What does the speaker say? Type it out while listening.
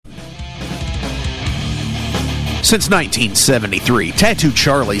Since 1973, Tattoo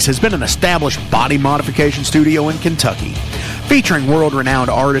Charlie's has been an established body modification studio in Kentucky, featuring world-renowned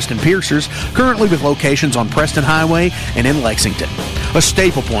artists and piercers, currently with locations on Preston Highway and in Lexington, a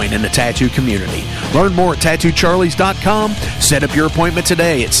staple point in the tattoo community. Learn more at TattooCharlies.com. Set up your appointment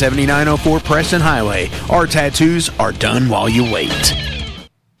today at 7904 Preston Highway. Our tattoos are done while you wait.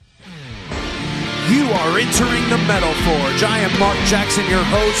 You are entering the Metal Forge. I am Mark Jackson, your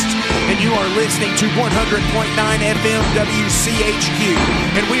host, and you are listening to 100.9 FM WCHQ.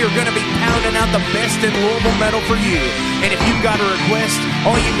 And we are going to be pounding out the best in Louisville metal for you. And if you've got a request,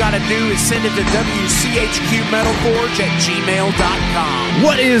 all you got to do is send it to WCHQmetalforge@gmail.com.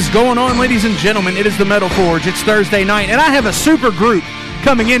 What is going on, ladies and gentlemen? It is the Metal Forge. It's Thursday night, and I have a super group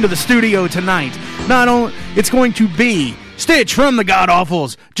coming into the studio tonight. Not only it's going to be Stitch from the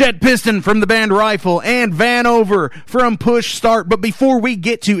God-Awfuls, Jet Piston from the band Rifle, and Vanover from Push Start. But before we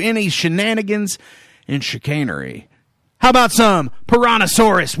get to any shenanigans and chicanery, how about some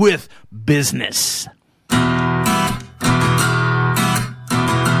Piranhasaurus with Business?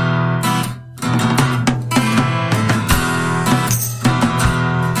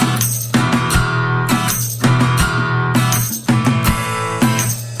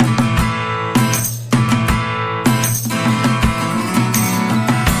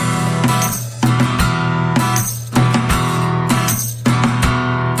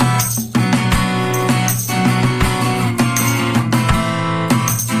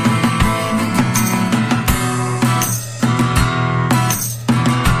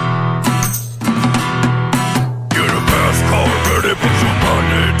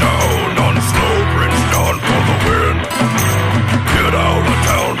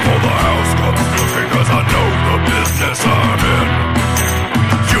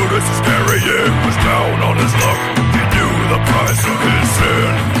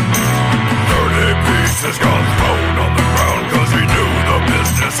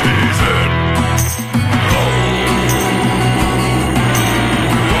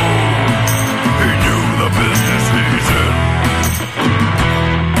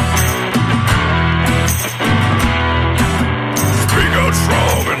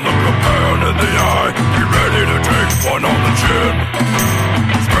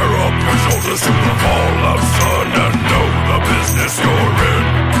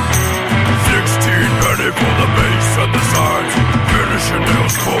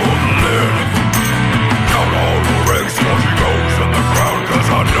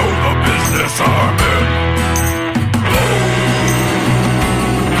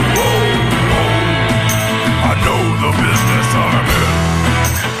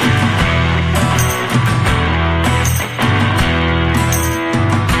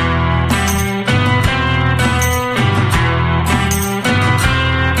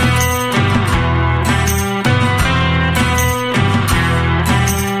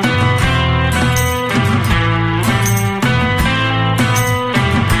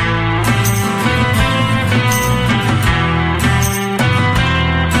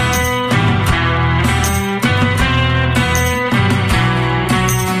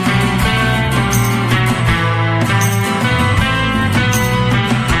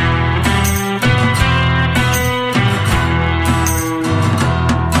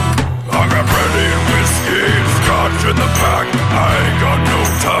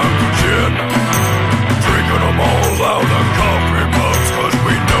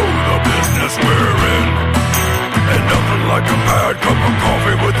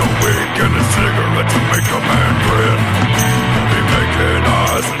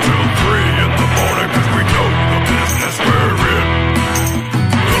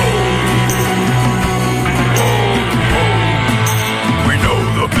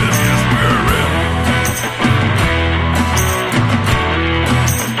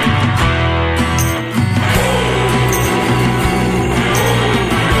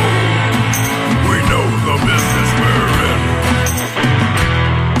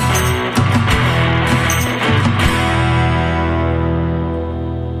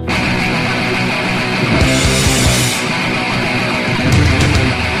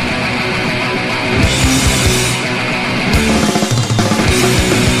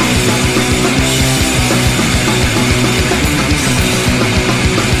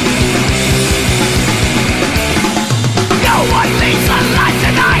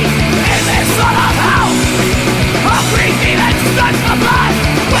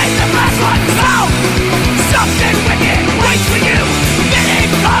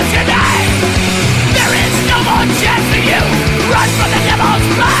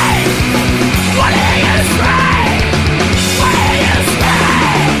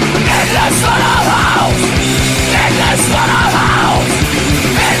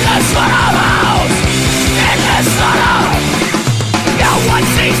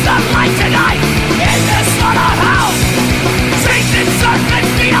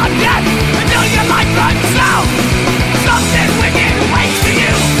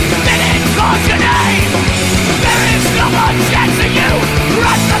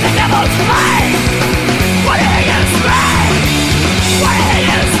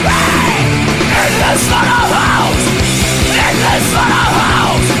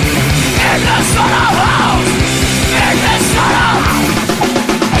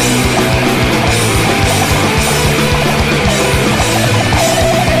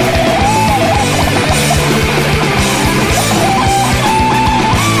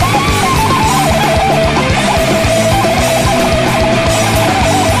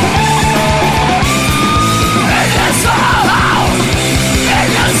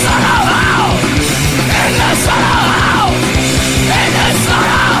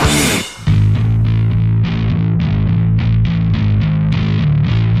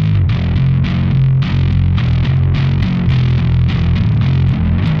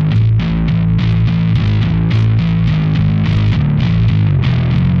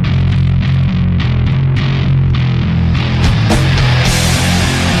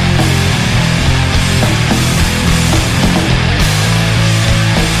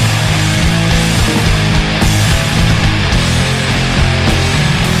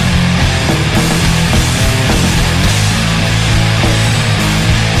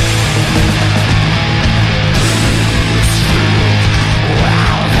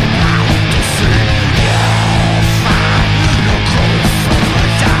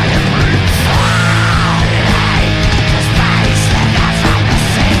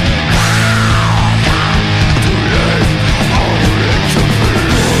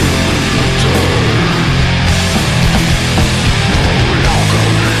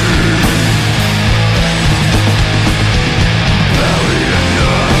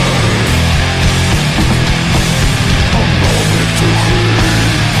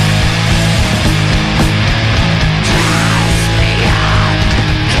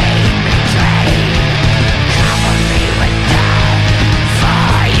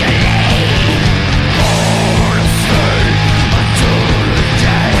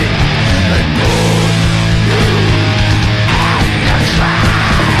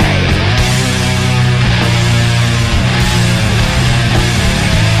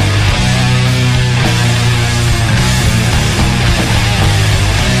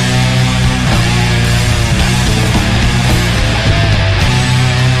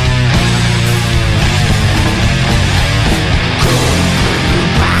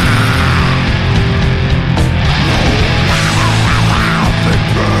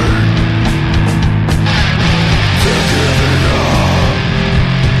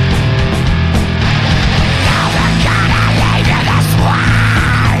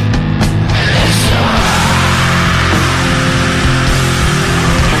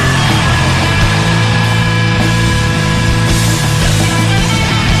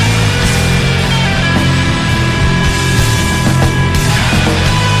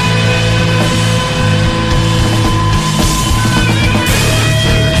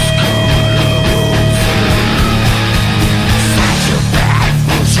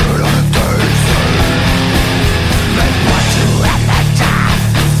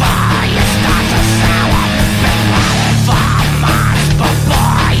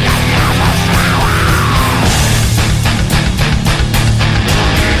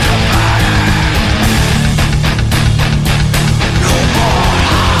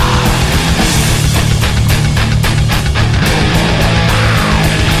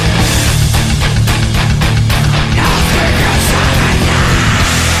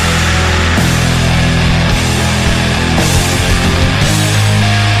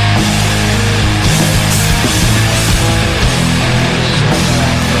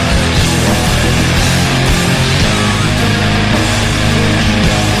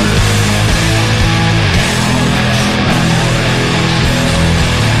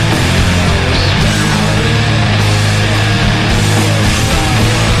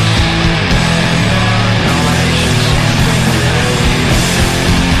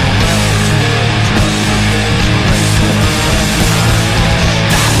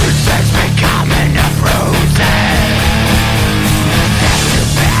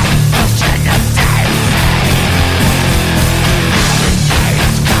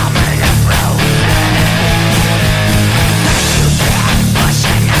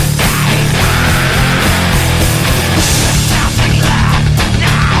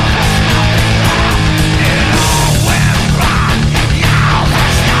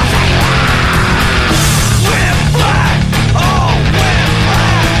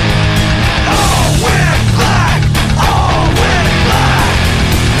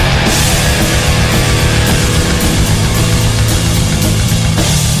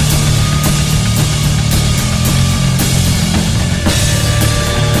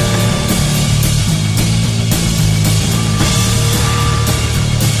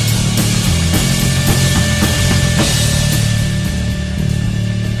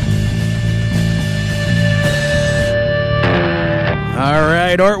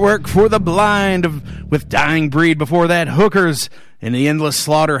 right, artwork for the blind with Dying Breed. Before that, Hookers in the Endless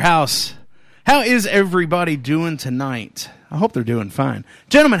Slaughterhouse. How is everybody doing tonight? I hope they're doing fine.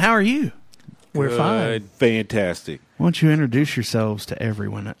 Gentlemen, how are you? We're fine. Fantastic. Why don't you introduce yourselves to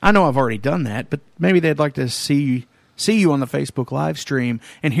everyone? I know I've already done that, but maybe they'd like to see you on the Facebook live stream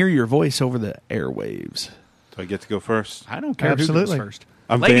and hear your voice over the airwaves. Do I get to go first? I don't care Absolutely. who goes first.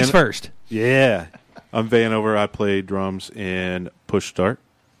 I'm Ladies Van- first. Yeah. I'm Vanover. I play drums in Push Start.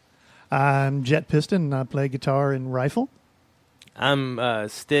 I'm Jet Piston, and I play guitar in Rifle. I'm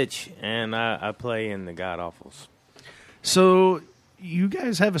Stitch, and I play in the God Awfuls. So you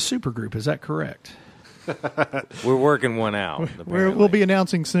guys have a supergroup, is that correct? We're working one out. We'll be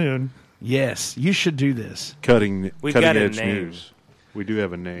announcing soon. Yes, you should do this. Cutting We got a edge name. news. We do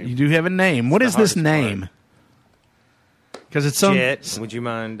have a name. You do have a name. What is this hardest name? Because it's some. Jet, would you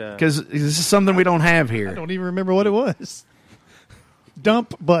mind? Because this is something we don't have I here. don't even remember what it was.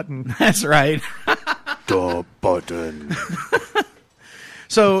 Dump button. That's right. The button.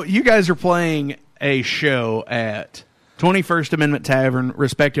 So you guys are playing a show at 21st Amendment Tavern,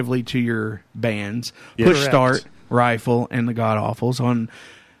 respectively, to your bands, Yes. Push Correct. Start, Rifle, and the God Awfuls on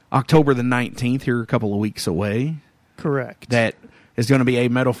October the 19th. Here, a couple of weeks away. Correct. That is going to be a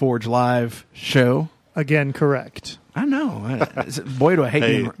Metal Forge live show. Again, correct. I know. Boy, do I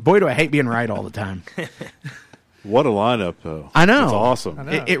hate being right all the time. What a lineup, though. I know. It's awesome. I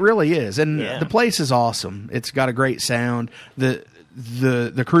know. It really is, and Yeah. the place is awesome. It's got a great sound. The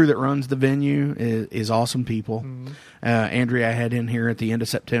crew that runs the venue is awesome people. Andrea I had in here at the end of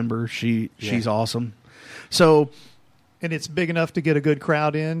September. She's awesome. So And it's big enough to get a good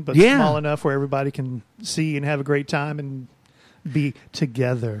crowd in, but Yeah. small enough where everybody can see and have a great time and be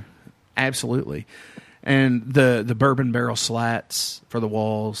together. absolutely, and the bourbon barrel slats for the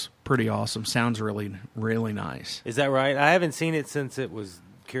walls, pretty awesome. Sounds really really nice. Is that right? I haven't seen it since it was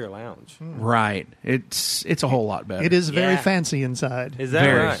Cure Lounge. Right. It's a whole lot better. It is very Yeah. fancy inside. Is that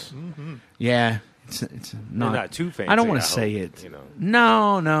Very. right? Yeah. It's Not, not. not too fancy. I don't want to hope, say it. You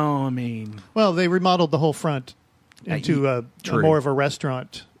know. No. I mean, Well, they remodeled the whole front into a True. more of a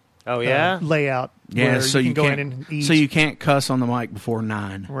restaurant Oh yeah. layout. yeah. where So you you can go can't. in and eat. So you can't cuss on the mic before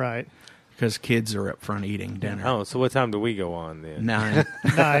 9 right. because kids are up front eating dinner. Oh, so what time do we go on then? 9.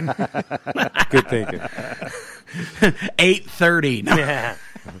 9. Good thinking. 8:30. No. Yeah.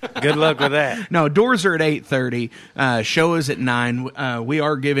 Good luck with that. No, doors are at 8:30. Show is at 9. We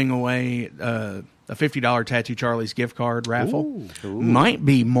are giving away a $50 Tattoo Charlie's gift card raffle. Might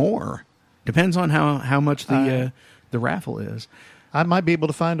be more. Depends on how much the raffle is. I might be able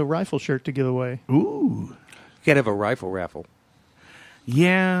to find a Rifle shirt to give away. Ooh, You gotta have a rifle raffle.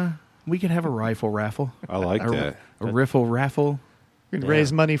 yeah. We could have a rifle raffle. I like that. A riffle raffle. We can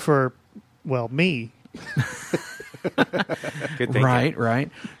raise money for, well, me. Good thinking. Right.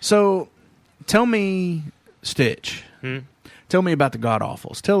 So, tell me, Stitch. Tell me about the God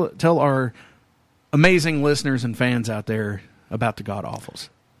Awfuls. Tell our amazing listeners and fans out there about the God Awfuls.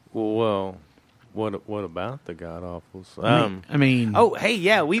 Well, what about the God Awfuls? I mean, Oh, hey,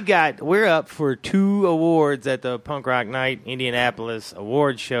 yeah, we're up for 2 awards at the Punk Rock Night Indianapolis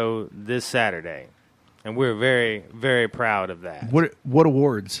Award Show this Saturday, and we're very, very proud of that. what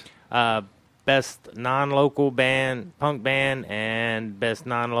awards? Best non-local band, punk band, and best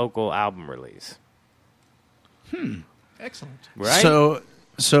non-local album release. Excellent. Right?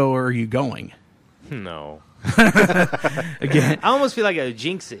 So are you going no, again? I almost feel like I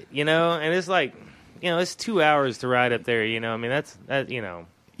jinx it, and it's like, it's 2 hours to ride up there. I mean, that's.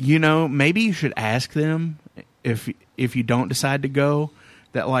 Maybe you should ask them if you don't decide to go.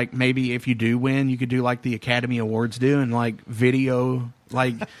 That like maybe if you do win, you could do like the Academy Awards do and like video,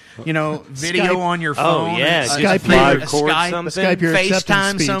 video Skype. on your Oh, phone. yeah, and just Skype, record Skype, something. Skype your acceptance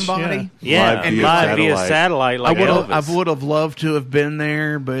FaceTime speech, somebody. Yeah, Live and via live via satellite. satellite like I Elvis. would have loved to have been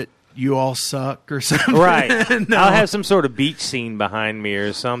there, but you all suck or something. Right. No. I'll have some sort of beach scene behind me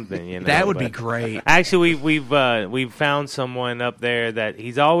or something. That would be but- great. Actually, we've found someone up there that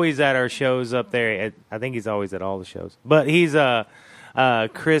he's always at our shows up there. I think he's always at all the shows. But he's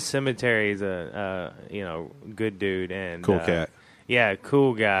Chris Cemetery is a good dude and Cool cat. Yeah,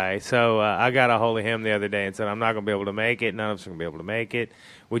 cool guy. So I got a hold of him the other day and said, I'm not going to be able to make it. None of us are going to be able to make it.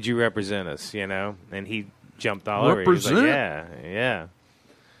 Would you represent us? And he jumped all over. He was like, Represent? yeah.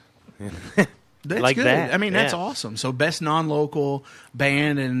 That's like good. that, I mean, that's yeah. awesome. So best non-local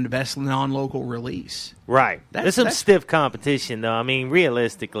band and best non-local release. Right. There's some that's- stiff competition, though. I mean,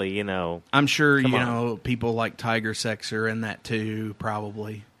 realistically, I'm sure Come on. people like Tiger Sex are in that too,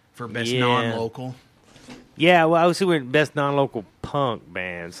 probably for best Yeah. non-local. Yeah, well, I was we're best non-local punk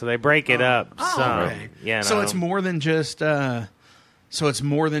band, so they break it up some. Okay. Yeah, So it's more than just So it's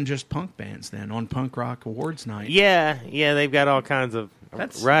more than just punk bands then on Punk Rock Awards night. Yeah, they've got all kinds of.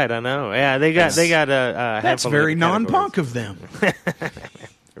 That's- right. I know. Yeah, they got a. That's handful of very different non-punk categories. of them.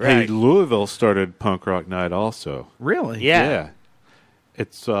 Hey, Right. Louisville started Punk Rock Night also. Really? Yeah.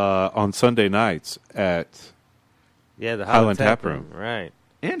 It's on Sunday nights at Yeah, the Highland Tap Room. Right.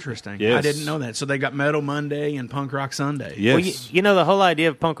 Interesting. Yes. I didn't know that. So they got Metal Monday and Punk Rock Sunday. Yes. Well, you know, the whole idea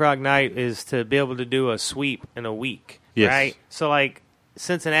of Punk Rock Night is to be able to do a sweep in a week, Yes. right? So, like,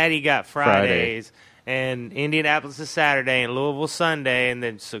 Cincinnati got Fridays, and Indianapolis is Saturday, and Louisville Sunday, and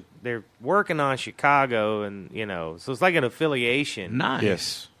then so they're working on Chicago, and, you know, so it's like an affiliation. Nice.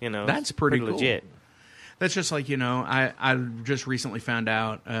 Yes. You know, That's it's pretty cool. legit. That's just like, I just recently found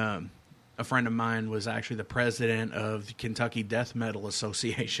out a friend of mine was actually the president of the Kentucky Death Metal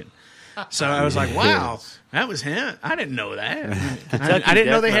Association. So I was like, wow, that was him. I didn't know that. I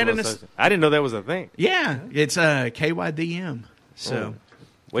didn't know they had an... I didn't know that was a thing. Yeah, it's KYDM. So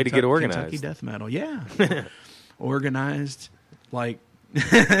Way to get organized. Kentucky Death Metal, yeah. Organized like... Like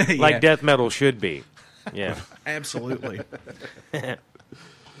yeah, death metal should be. Yeah. absolutely.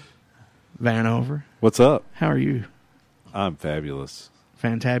 Vanover, What's up? how are you? I'm fabulous.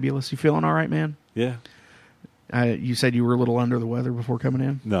 Fantabulous. You feeling all right, man? Yeah. You said you were a little under the weather before coming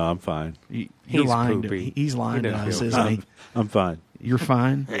in. No, I'm fine. You're He's lying. poopy. He's lying He to doesn't us, feel isn't he? I'm fine. You're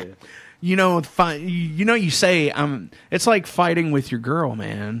fine. You know, you say it's like fighting with your girl,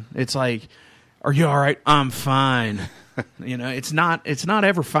 man. It's like, are you all right? I'm fine. It's not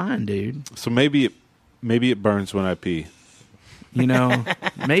ever fine, dude. So maybe it burns when I pee.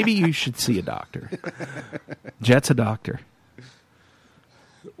 Maybe you should see a doctor. Jet's a doctor.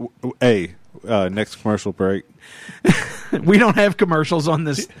 Hey, next commercial break. We don't have commercials on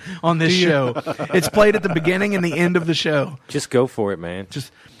this show. It's played at the beginning and the end of the show. Just go for it, man.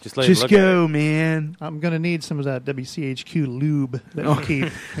 Just let Just it look go, at it. man. I'm going to need some of that WCHQ lube that we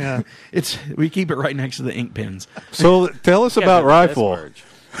keep. Yeah. We keep it right next to the ink pens. So tell us Yeah, about that's Rifle. merge.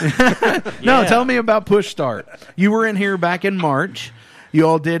 No, Yeah. tell me about Push Start. You were in here back in March. You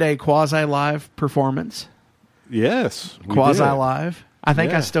all did a quasi-live performance. Yes. we did. Quasi-live. I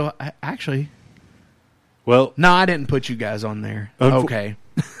think Yeah. actually... Well, No, I didn't put you guys on there. Unfo- Okay.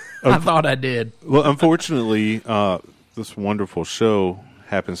 I thought I did. unfortunately, this wonderful show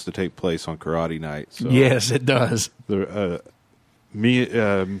happens to take place on Karate Night. So Yes, it does. I'm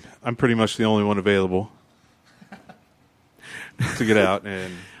pretty much the only one available to get out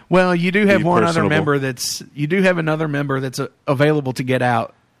and Well, you do have Be one other personable. member another member that's available to get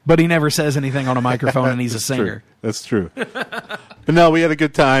out, but he never says anything on a microphone, and he's a singer. That's true. But no, we had a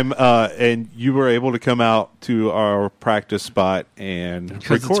good time, and you were able to come out to our practice spot and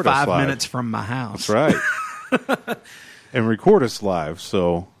Because record it's 5 us live. minutes from my house. That's right. And record us live,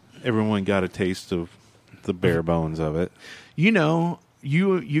 so everyone got a taste of the bare bones of it. You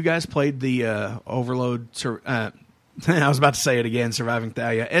guys played the Overload. I was about to say it again. Surviving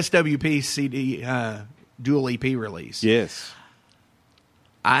Thalia SWP CD dual EP release. Yes.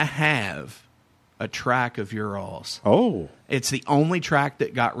 I have a track of your all's. Oh, It's the only track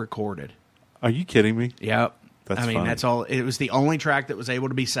that got recorded. are you kidding me? Yep. That's I mean, funny. that's all. It was the only track that was able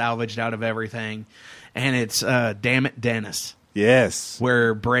to be salvaged out of everything, and it's "Damn It, Dennis," Yes.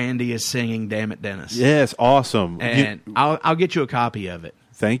 where Brandy is singing "Damn It, Dennis." Yes, awesome. And I'll get you a copy of it,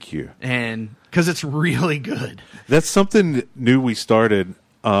 Thank you. and because it's really good. That's something new we started.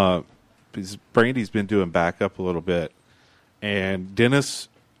 Because Brandy's been doing backup a little bit, and Dennis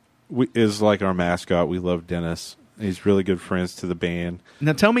is like our mascot. We love Dennis. He's really good friends to the band.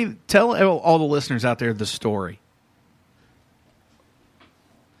 Now tell all the listeners out there the story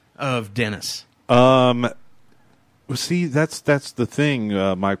of Dennis. Well, see, that's the thing.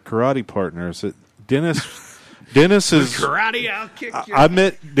 My karate partners, Dennis is. Karate, I'll kick you. I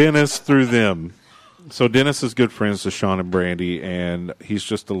met Dennis through them. So Dennis is good friends with Sean and Brandy, and he's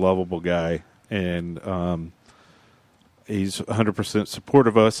just a lovable guy, and he's 100%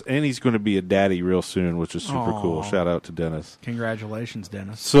 supportive of us, and he's going to be a daddy real soon, which is super cool. Aw. Shout out to Dennis. Congratulations,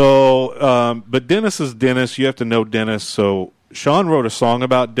 Dennis. So, but Dennis is Dennis. You have to know Dennis. So Sean wrote a song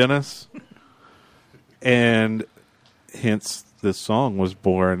about Dennis, and hence this song was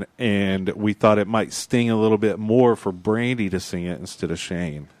born, and we thought it might sting a little bit more for Brandy to sing it instead of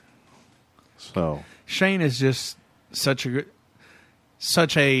Shane. So Shane is just such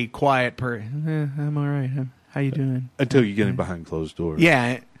a quiet person. I'm all right. How you doing? until you get him behind closed doors.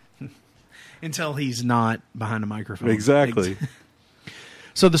 Yeah, until he's not behind a microphone. Exactly.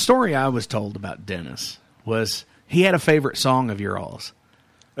 So the story I was told about Dennis was he had a favorite song of your all's.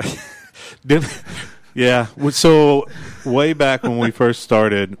 Yeah. So way back when we first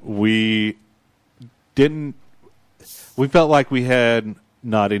started, we didn't. We felt like we had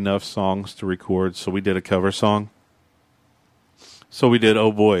not enough songs to record, so we did a cover song. So we did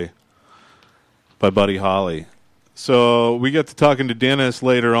 "Oh Boy" by Buddy Holly. So we got to talking to Dennis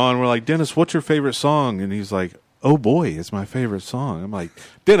later on. We're like, Dennis, what's your favorite song? And he's like, "Oh Boy" is my favorite song. I'm like,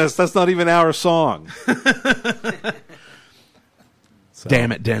 Dennis, that's not even our song. So,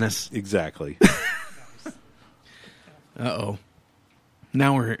 Damn it, Dennis. Exactly. Uh-oh.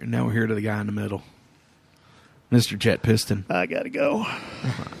 Now we're here to the guy in the middle. Mr. Jet Piston. I gotta go.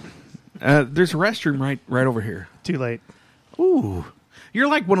 There's a restroom right over here. Too late. Ooh. You're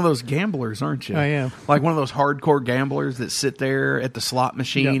like one of those gamblers, aren't you? I am. Like one of those hardcore gamblers that sit there at the slot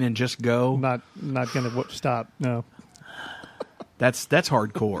machine Yep. and just go. Not gonna stop. No. That's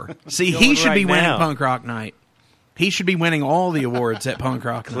hardcore. See, Going he should be right winning now. Punk Rock Night. He should be winning all the awards at Punk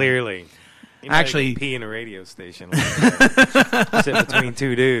Rock Night. Clearly. You're Actually- not pee in a radio station. Like that. Sit between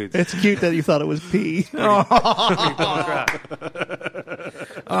two dudes. It's cute that you thought it was pee.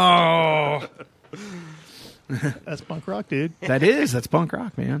 Oh, That's punk rock, dude. that's punk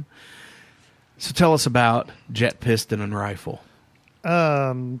rock, man. So tell us about Jet Piston and Rifle.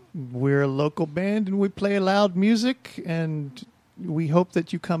 We're a local band and we play loud music, and we hope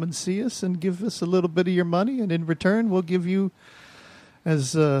that you come and see us and give us a little bit of your money, and in return we'll give you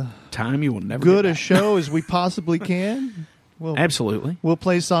as Time you will never good get a back. show as we possibly can. Absolutely. We'll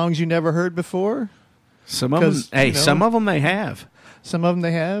play songs you never heard before. Some of them, 'Cause, hey, you know- some of them they have. Some of them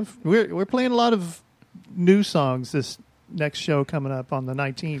they have. We're playing a lot of new songs this next show coming up on the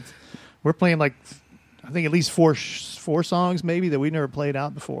 19th. We're playing like I think at least four songs maybe that we never played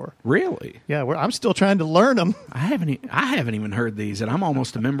out before. Really? Yeah, I'm still trying to learn them I haven't even heard these, and I'm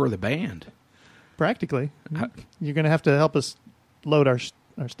almost a member of the band. practically. You're going to have to help us load our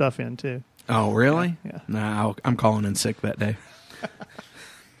stuff in too. Oh, really? Yeah. No, I'm calling in sick that day.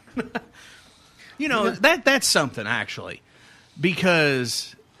 You know, that's something, actually,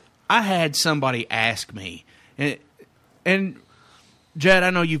 because I had somebody ask me, and Jed,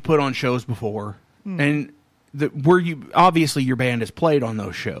 I know you've put on shows before, and obviously your band has played on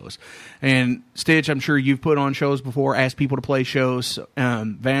those shows. And Stitch, I'm sure you've put on shows before, asked people to play shows.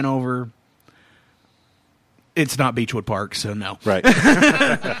 Vanover, it's not Beechwood Park, so no. Right.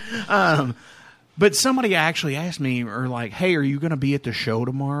 But somebody actually asked me, or like, hey, are you going to be at the show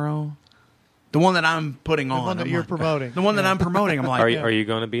tomorrow? The one that I'm putting on. one that I'm you're like, promoting. The one that I'm promoting. I'm like, Are you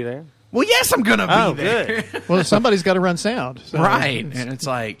going to be there? well, yes, I'm going to be Oh, there. good. Well, somebody's got to run sound. So Right. it's- And it's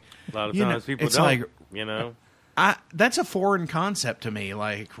like, A lot of You know, times people it's don't. like- you know, that's a foreign concept to me.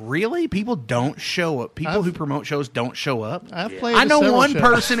 Like, really? People don't show up. People who promote shows don't show up. I've played I know several one shows.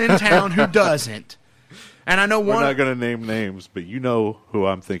 person in town who doesn't. And I know We're one. not going to name names, but you know who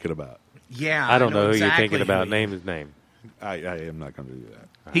I'm thinking about. Yeah. I don't know who exactly you're thinking about. who Name his name. I am not going to do that.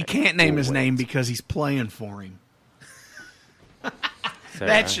 He can't name his Wait. name because he's playing for him. Sarah.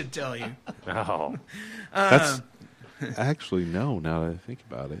 That should tell you. Oh, That's actually no. Now that I think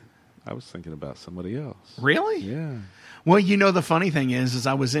about it, I was thinking about somebody else. Really? Yeah. Well, you know, the funny thing is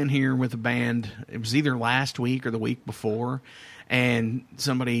I was in here with a band. It was either last week or the week before, and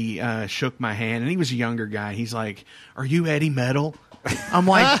somebody shook my hand, and he was a younger guy. He's like, "Are you Eddie Metal?" I'm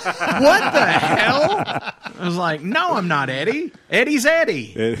like, "What the hell?" I was like, "No, I'm not Eddie. Eddie's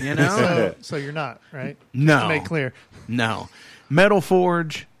Eddie." You know? So you're not, right? No. To make clear. No. Metal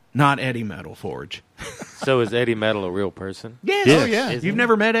Forge, not Eddie Metal Forge. so is Eddie Metal a real person? Yes. Yes. Oh, yeah. Is You've he?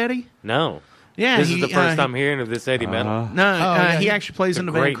 never met Eddie? No. Yeah. This is the first he- I'm hearing of this Eddie Metal. No, yeah, he he- actually plays in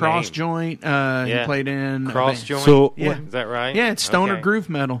the a band great Cross name. Joint. He Yeah. played in a Cross band- joint. So Yeah. Is that right? Yeah, it's stoner Okay. groove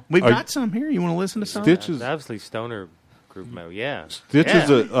metal. We've Are got you- some here. You want to listen to some? Stitch It's is obviously stoner group metal. Yeah. Stitch Yeah. is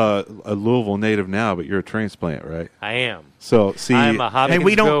a Louisville native now, but you're a transplant, right? I am. So see, I'm a Hopkinsville Hey,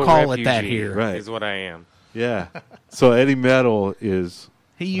 we don't call it that refugee, here. Right. Is what I am. yeah. So Eddie Metal is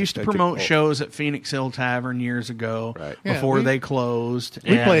He used to I think- promote oh. shows at Phoenix Hill Tavern years ago, Right. Yeah, before we- they closed.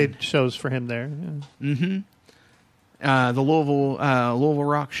 We And, played shows for him there. Yeah. the Louisville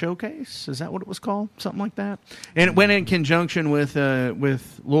Rock Showcase. Is that what it was called? Something like that. And it went in conjunction with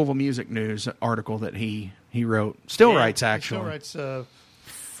Louisville Music News article that he wrote. Still Yeah, writes He actually. still writes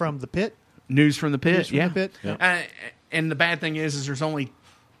From the Pit. News from the Pit. News from yeah. the Pit. Yeah. And the bad thing is there's only,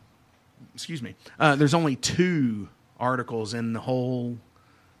 there's only 2 articles in the whole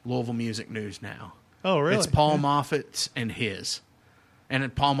Louisville Music News now. Oh, really? It's Paul Yeah. Moffat's and his, and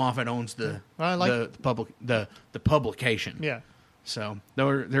then Paul Moffat owns the I like- the publication. Yeah. So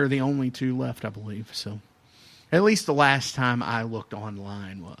they're the only 2 left, I believe. So at least the last time I looked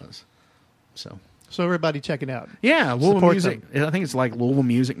online was. So everybody check it out. yeah, Louisville Support Music. I think it's like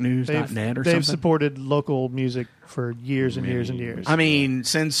LouisvilleMusicNews.net or They've something. supported local music for years and years and years. I mean,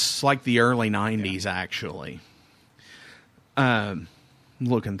 since like the early 90s, actually.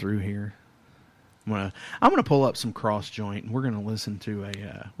 Looking through here, I'm gonna pull up some Cross Joint, and we're gonna listen to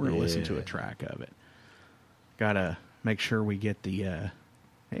a track of it. Gotta make sure we get the.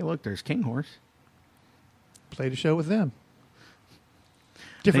 Hey, look, there's King Horse. Played a show with them.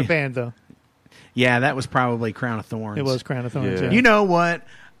 Different band though. Yeah, that was probably Crown of Thorns. It was Crown of Thorns. Yeah. Yeah. You know what?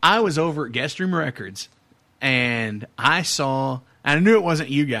 I was over at Guest Room Records, and I knew it wasn't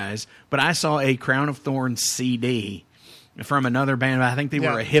you guys, but I saw a Crown of Thorns CD from another band. I think they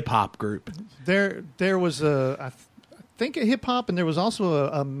were a hip hop group. There was I think a hip hop, and there was also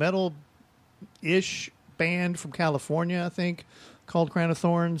a metal-ish band from California, I think, called Crown of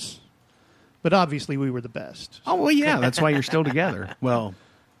Thorns. But obviously, we were the best. Oh well, yeah, that's why you're still together. Well,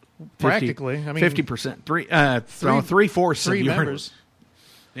 Practically, I mean, 50%, 3/4 three of your members.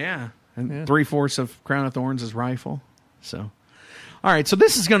 Yeah, and Yeah. 3/4 of Crown of Thorns is Rifle. So, all right, so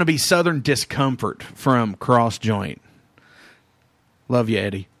this is going to be Southern Discomfort from Cross Joint. Love you,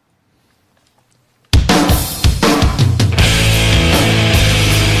 Eddie.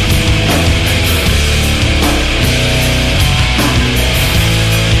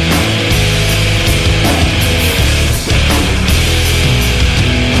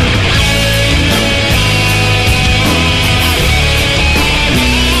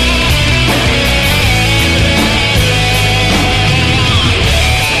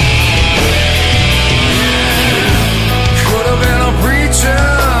 Could have been a preacher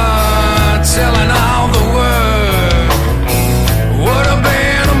telling all the word. Would have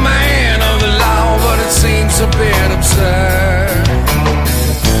been a man of the law, but it seems a bit absurd.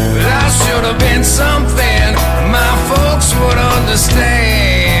 But I should have been something my folks would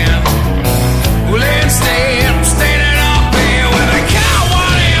understand. Well, instead, I'm standing up here with a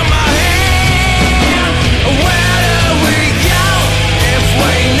coward in my hand. Where do we go if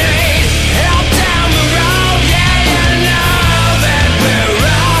we need help down the road? Yeah, you know that we're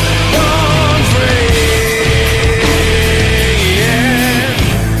all born free.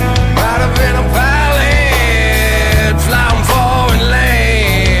 Yeah, might have been a pilot flying foreign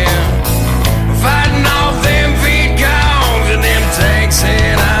land, fighting off them Viet Congs and them tanks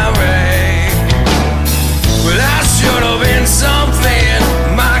in Iraq. Well, I should have been something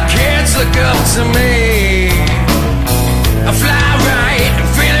my kids look up to me. I fly right and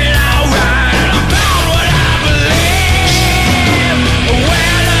feeling alright, and I'm about what I believe.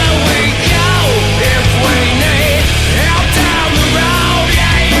 Where do we go if we need help down the road?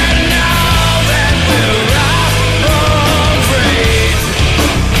 Yeah, you know that we're all born free.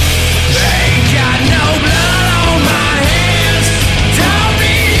 Ain't got no blood on my hands. Don't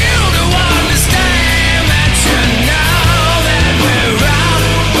need you to understand that you know that we're all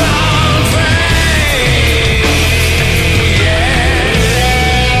born free.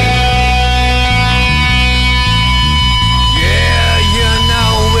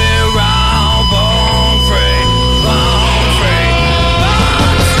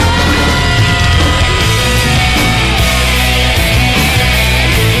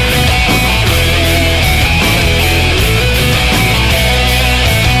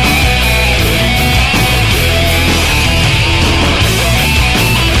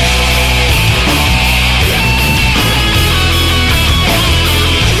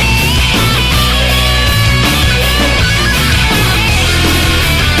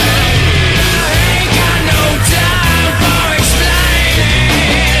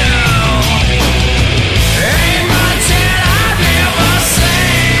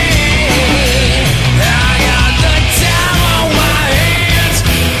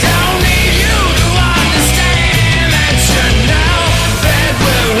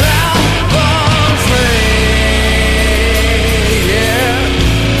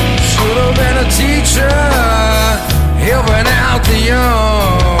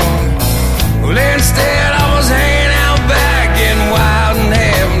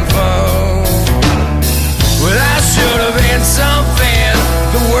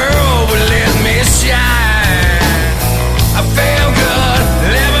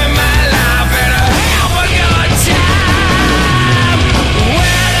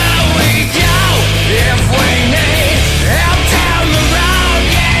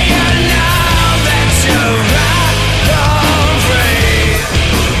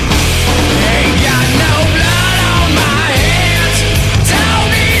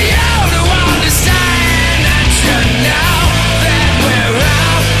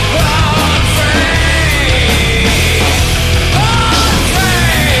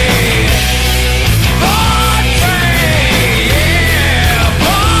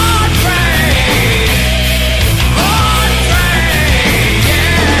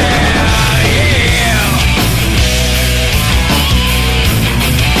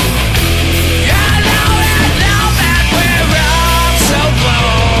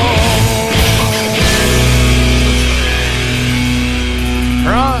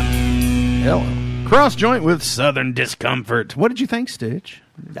 Cross joint with Southern Discomfort. What did you think, Stitch?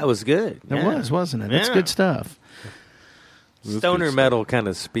 That was good. It was, wasn't it? That's Yeah. good stuff. Stoner metal kind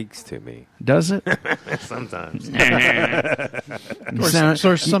of speaks to me Does it? sometimes.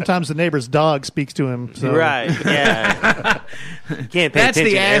 Or sometimes the neighbor's dog speaks to him. So. Right, yeah. You can't pay That's attention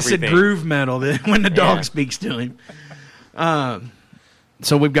the to acid everything. groove metal that when the dog Yeah. speaks to him.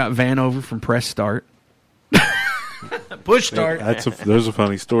 So we've got Vanover from Press Start. Push Start. There's a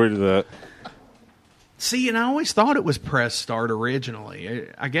funny story to that. See, and I always thought it was Press Start originally.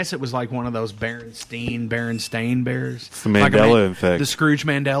 I guess it was like one of those Berenstain Bears. It's the Mandela effect. The Scrooge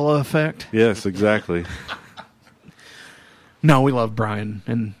Mandela effect. Yes, exactly. No, we love Brian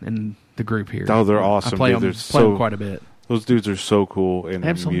and the group here. Oh, they're awesome, I play dude. them, They're play them so- quite a bit. Those dudes are so cool, and the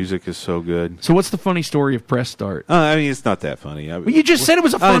Absolutely. music is so good. So what's the funny story of Press Start? I mean, it's not that funny. Well, you just said it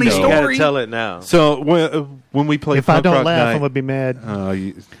was a funny know. You gotta story. tell it now. So when we play If I Punk don't Rock laugh, Night, I'm gonna be mad.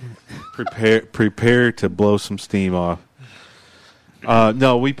 you prepare to blow some steam off.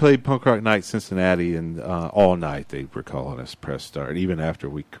 No, we played Punk Rock Night Cincinnati, and all night they were calling us Press Start, even after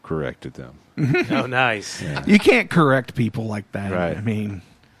we corrected them. Oh, nice. You can't correct people like that. Right. I mean,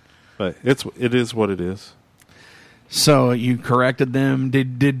 But it is what it is. so you corrected them.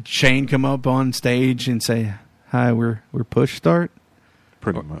 Did Shane come up on stage and say, "Hi, we're Push Start"?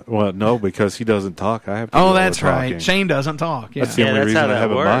 Pretty much. Well, no, because he doesn't talk. I have to. do Oh, all the that's right. talking. Shane doesn't talk. Yeah. That's the Yeah, only that's reason how I that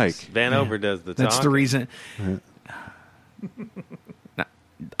have a works. mic. Vanover does the That's the talking. reason.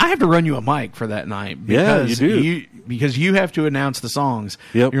 I have to run you a mic for that night. Yeah, Because you do. because you have to announce the songs.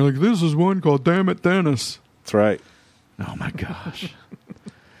 Yep. You're like, this is one called "Damn It, Dennis." That's right. Oh my gosh.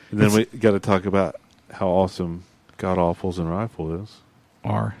 And then we got to talk about how awesome God Awfuls and Rifle is.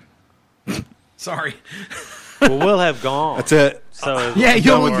 R. Sorry. Well, we'll have gone. That's it. So Yeah,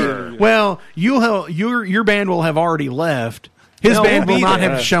 you'll. you'll have, your band will have already left. His No, band we'll will be not there.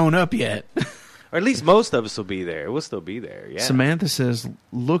 have shown up yet. Or at least most of us will be there. We'll still be there. Yeah. Samantha says,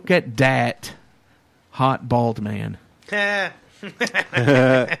 "Look at that hot bald man."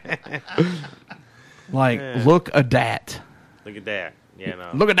 Like, look at that. Look at that. Yeah,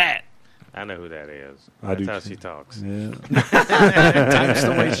 no. Look at that. I know who that is. I That's do how too. she talks. Yeah. That's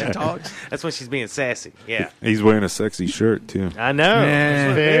the way she talks. That's when she's being sassy. Yeah. He's wearing a sexy shirt too. I know. That's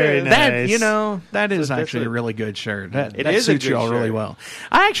what it Very is. nice. That that is that's actually what- a really good shirt. That It that is a suits good you all really shirt. well.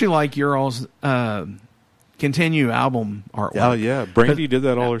 I actually like your all's Continue album artwork. Oh yeah, Brandy did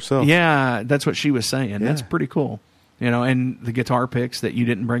that all herself. Yeah, that's what she was saying. That's Yeah. pretty cool. And the guitar picks that you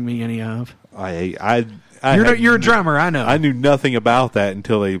didn't bring me any of. I You're a drummer, I know. I knew nothing about that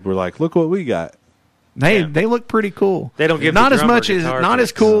until they were like, "Look what we got." They look pretty cool. They don't give not the as drummer much as guitar not as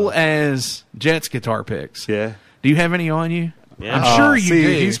picks. cool as Jet's guitar picks. Yeah, Do you have any on you? Yeah. I'm sure you see, do.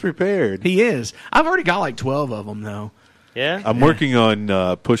 He's prepared. He is. I've already got like 12 of them though. Yeah. I'm working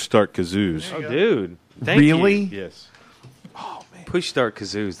on push start kazoos. Oh, dude. Thank Really? you. Yes, Push start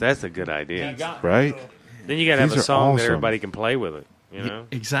kazoos. That's a good idea. right. Then you got to have These a are song that awesome. everybody can play with it. You know?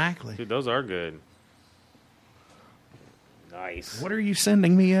 Exactly. Dude, those are good. Nice. What are you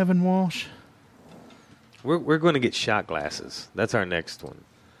sending me, Evan Walsh? We're going to get shot glasses. That's our next one.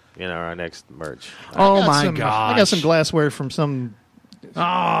 Our next merch. Oh I got my some- gosh. I got some glassware from some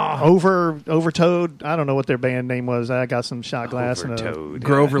Overtoad. I don't know what their band name was. I got some shot glass and a Overtoad.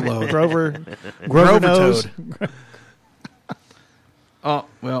 Grover Load. Grover Grover nose. Toad. Oh,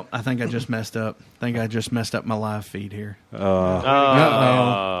 well, I think I just messed up. I think I just messed up my live feed here. Oh.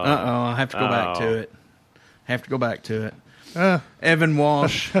 I'll have to go back to it. Evan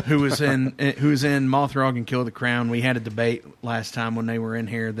Walsh, who was in Mothra and Kill the Crown, we had a debate last time when they were in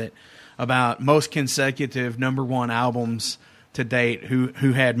here about most consecutive #1 albums to date.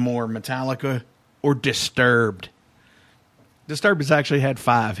 Who had more, Metallica or Disturbed? Disturbed has actually had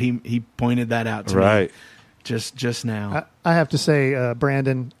 5. He pointed that out to me Right. just now. I have to say,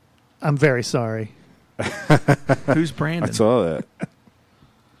 Brandon, I'm very sorry. Who's Brandon? I saw that.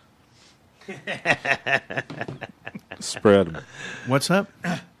 Spread 'em. What's up?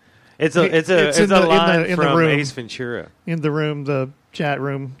 It's a It's line in the from room. Ace Ventura. In the room, the chat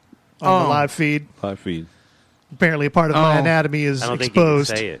room, on the live feed. Live feed. Apparently, a part of my Oh. anatomy is I don't exposed.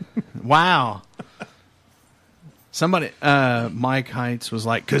 think you can say it. Wow. Somebody, Mike Heights was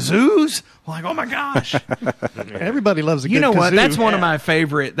like, kazoos? Like, oh my gosh. Everybody loves a good You know what? kazoo. That's one of my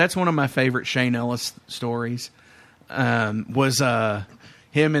favorite. That's one of my favorite Shane Ellis stories. Was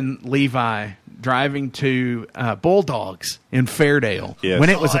him and Levi driving to Bulldogs in Fairdale Yes. when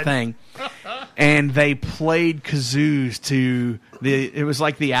it was a thing, and they played kazoos to it was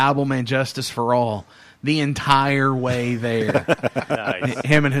like the album "And Justice for All" the entire way there. Nice.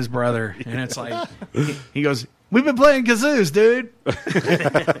 Him and his brother, and it's like he goes. We've been playing kazoos, dude.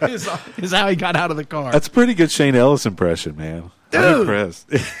 is how he got out of the car. That's a pretty good Shane Ellis impression, man. I'm Dude. impressed.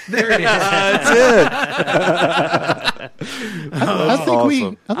 There it is.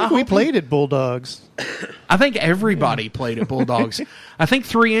 I think we played at Bulldogs. I think everybody played at Bulldogs. I think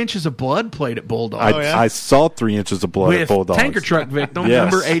 3 Inches of Blood played at Bulldogs. yeah? I saw 3 Inches of blood at with Bulldogs. Tanker Truck Victim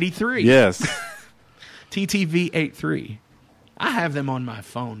Yes. number 83. Yes. TTV 83. I have them on my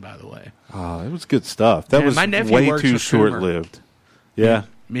phone, by the way. Oh, it was good stuff. That Yeah, was my nephew way works too with Coomer. short-lived. Yeah.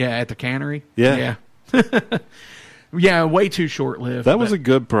 Yeah, at the cannery. Yeah. Yeah, way too short-lived. That was a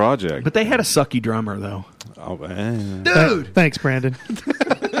good project. But they had a sucky drummer, though. Oh, man. Dude! Thanks, Brandon.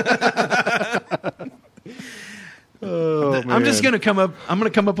 I'm just gonna come up. I'm gonna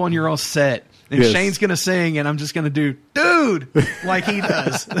come up on your all set, and Yes. Shane's gonna sing, and I'm just gonna do "dude" like he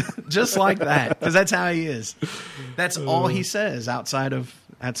does, just like that, because that's how he is. That's all he says outside of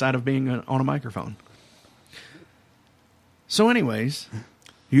being on a microphone. So, anyways,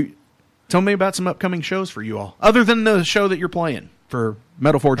 you tell me about some upcoming shows for you all, other than the show that you're playing for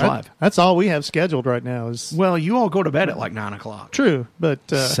Metal Forge Live. That's all we have scheduled right now. Is Well, you all go to bed at like 9:00, true, but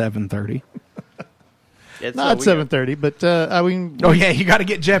 7:30. It's not so weird. 7:30. But I mean, Oh yeah, you got to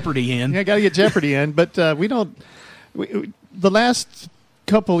get Jeopardy in. yeah, got to get Jeopardy in. But we don't. The last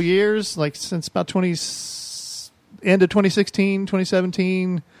couple years, like since about end of 2016,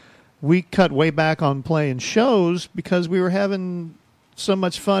 2017, we cut way back on playing shows because we were having so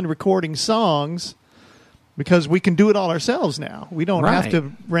much fun recording songs. Because we can do it all ourselves now. We don't have Right.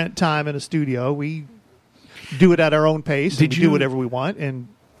 to rent time in a studio. We do it at our own pace. Did And we you- do whatever we want. And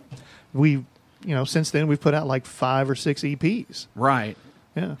we, since then we've put out like 5 or 6 EPs. Right.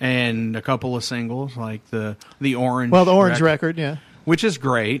 Yeah. And a couple of singles like the Orange. Well, the Orange record, yeah. which is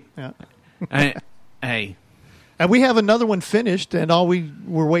great. Yeah. Hey, And we have another one finished, and all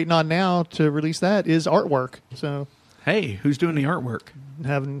we're waiting on now to release that is artwork. So hey, who's doing the artwork?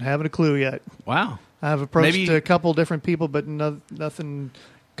 haven't a clue yet. Wow. I've approached Maybe- a couple different people, but nothing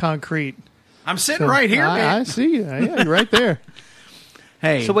concrete. I'm sitting So right here, I man. see you. Yeah, you're right there.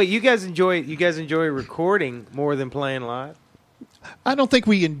 Hey, So wait, you guys enjoy recording more than playing live? I don't think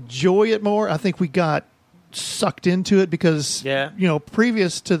we enjoy it more. I think we got sucked into it because, Yeah.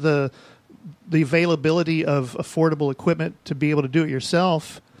 previous to the availability of affordable equipment to be able to do it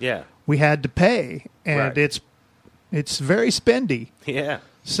yourself, Yeah. we had to pay, and Right. it's very spendy. Yeah.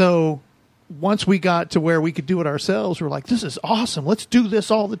 So once we got to where we could do it ourselves, we're like, this is awesome. Let's do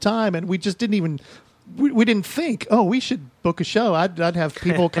this all the time. And we just didn't even we didn't think, oh, we should book a show. I'd have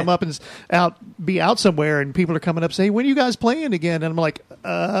people come up and be out somewhere, and people are coming up saying, when are you guys playing again? And I'm like,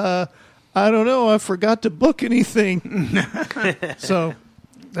 I don't know. I forgot to book anything. So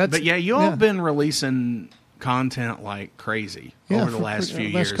that's. but yeah, you all have been releasing content like crazy Yeah, over the for- last for few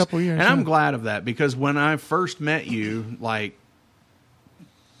the last years. couple of years, and I'm yeah. glad of that because when I first met you, like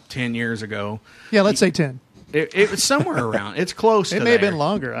 10 years ago, Yeah, let's say 10. it was somewhere around. It's close to It may have there. been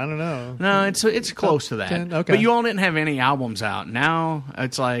longer. I don't know. No, it's close to that. 10, okay. But you all didn't have any albums out. Now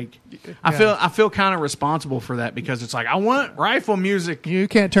it's like I Yeah. feel kind of responsible for that because it's like I want rifle music. You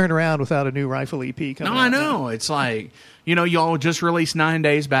can't turn around without a new Rifle EP No, coming out. I know. It's like y'all just released 9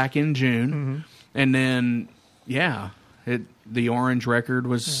 Days back in June, and then the Orange record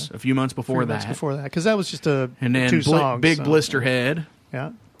was a few months before 3 months that. before that, because that was just a And then 2 songs. Big so- Blisterhead,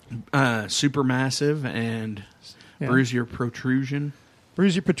 Yeah. Supermassive, and Yeah. Bruise Your Protrusion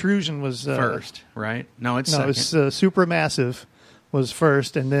Bruise Your Protrusion was first, right? No, it's No, second. it's Supermassive was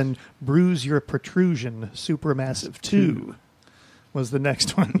first, and then Bruise Your Protrusion, Supermassive 2 was the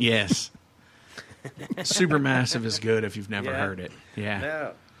next one. Yes. Supermassive is good if you've never Yeah. heard it. Yeah.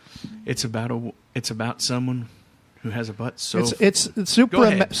 No. It's about someone who has a butt so It's Go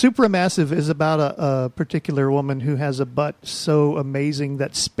ahead. Supermassive is about a particular woman who has a butt so amazing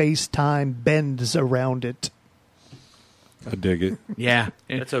that space-time bends around it. I dig it. yeah.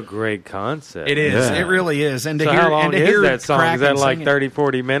 That's a great concept. It is. Yeah. It really is. And to So hear how long and to is hear that song? Kraken Is that like sing it- 30,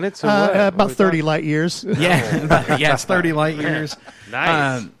 40 minutes or what? About What 30 we light years. Yeah. Yeah, it's 30 light years.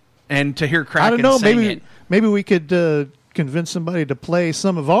 Nice. And to hear Kraken I don't know. sing it. Maybe we could convince somebody to play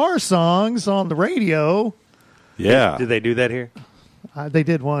some of our songs on the radio. Yeah. Do they do that here? They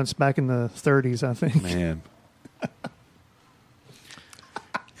did once back in the 30s, I think. Man.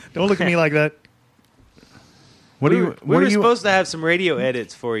 Don't look at me like that. What we do you? were, What we were do you? supposed to have some radio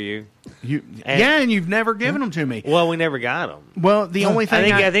edits for you. And you've never given them to me. Well, we never got them. Well, the only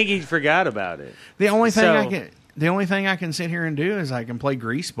thing I think he forgot about it. the only thing so- the only thing I can sit here and do is I can play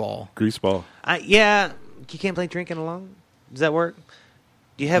Greaseball. Greaseball. Yeah, you can't play Drinking Alone. Does that work?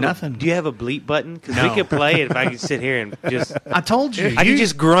 Do you have Nothing. Do you have a bleep button? Because No. we could play it if I could sit here and just. I told you. I could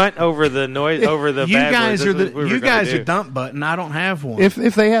just grunt over the noise, over the. You bad guys words. are That's what we were you gonna guys do. are dump button. I don't have one. If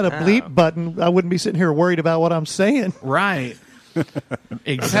they had a Oh. bleep button, I wouldn't be sitting here worried about what I'm saying. Right.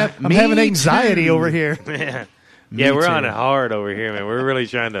 Exactly. I'm having anxiety over here. Yeah, Me yeah, we're too. on it hard over here, man. We're really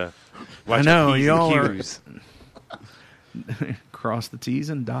trying to. Watch I know, our P's y'all and are- Q's. Cross the T's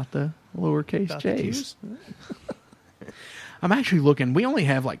and dot the lowercase Dot the J's. I'm actually looking. We only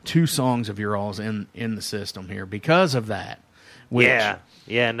have like 2 songs of your all's in the system here because of that. Which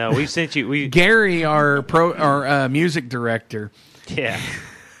Yeah. No, we sent you. We Gary, our music director, yeah.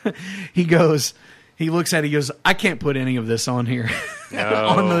 he looks at it, he goes, I can't put any of this on here.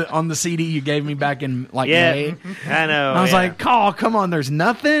 No. on the CD you gave me back in like Yeah, May. I know. I was yeah. like, oh, come on, there's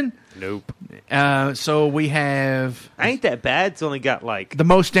nothing. nope. So we have I ain't that bad. It's only got like. The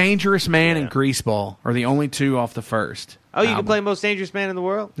Most Dangerous Man Yeah. and Greaseball are the only 2 off the first. Oh, you can album. play Most Dangerous Man in the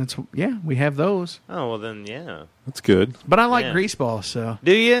World. We have those. Oh well, then yeah. That's good. But I like Yeah. Greaseball, so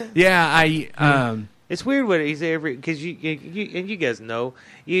Do you? yeah, It's weird what he's every because you and you guys know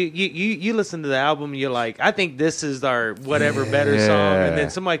you listen to the album and you're like, I think this is our whatever better song, and then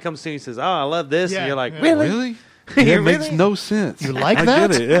somebody comes to you and says, oh, I love this, Yeah, and you're like, yeah. really? Really? You It makes really? no sense. You like I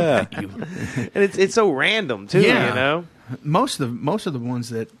that? get it, yeah. And it's so random too, Yeah. you know. most of the ones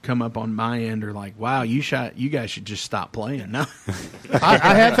that come up on my end are like, wow, you guys should just stop playing. No,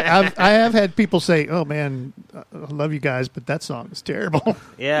 I have had people say, "Oh man, I love you guys, but that song is terrible."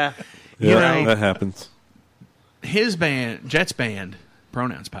 Yeah, Yeah, know- that happens. his band, Jet's band,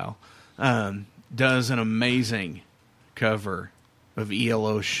 Pronouns Pal, does an amazing cover of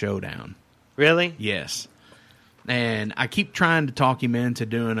ELO's Showdown. really. Yes. And I keep trying to talk him into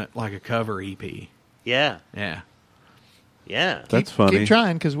doing it like a cover EP. Yeah, Yeah. yeah. That's funny. Keep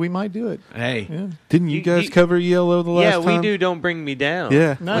trying because we might do it. Hey. Yeah. Didn't you You- guys you- cover ELO the last Yeah, time? we do. Don't bring me down.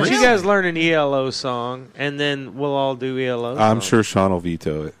 Yeah. Nice. But you guys learn an ELO song, and then we'll all do ELO. I'm songs. sure Sean will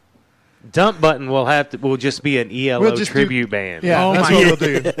veto it. Dump Button will just be an ELO We'll just do- tribute band. Yeah, Oh that's my what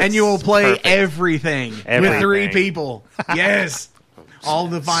we'll do. And you will play Perfect. everything with Everything. 3 people. Yes. All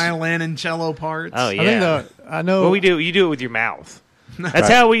the violin and cello parts. Oh I yeah. think I know. Well, you do it with your mouth. That's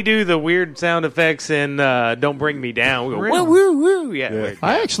how we do the weird sound effects in "Don't Bring Me Down." We go Really? woo woo woo. Yeah, Yeah. wait,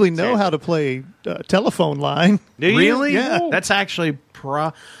 I actually know how to play telephone line. do you? Really? Yeah. That's actually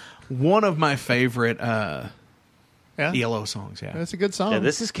one of my favorite Yeah, ELO songs, yeah. that's a good song. Yeah,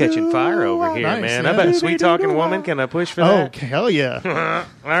 this is catching fire over here, Nice, man. yeah. How about Sweet Talking Woman? Can I push for Oh, that? hell yeah!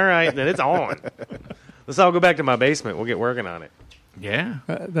 All right, then it's on. Let's all go back to my basement. We'll get working on it. Yeah.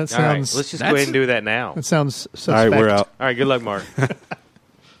 That All right, sounds. let's just go that's- ahead and do that now. That sounds suspect. All right, we're out. All right, good luck, Mark.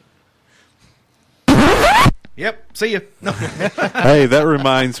 Yep. See you. No. Hey, that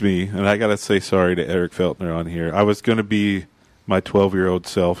reminds me, and I got to say sorry to Eric Feltner on here. I was going to be my 12-year-old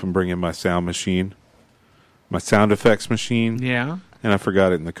self and bring in my sound machine, my sound effects machine, Yeah. and I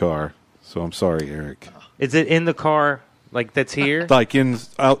forgot it in the car. So I'm sorry, Eric. Is it in the car like that's here? Like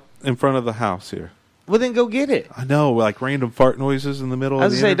out in front of the house here. Well, then go get it. I know, like random fart noises in the middle I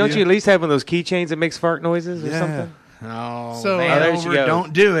was of the gonna say, don't interview. you at least have one of those keychains that makes fart noises or Yeah. something? Oh, So, man, there she goes.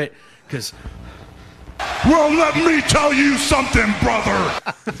 don't do it because Well, let me tell you something, brother.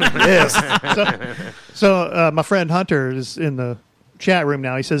 So my friend Hunter is in the chat room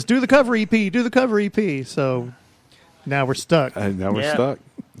now. He says, "Do the cover EP. Do the cover EP." So now we're stuck. And now we're Yeah. stuck.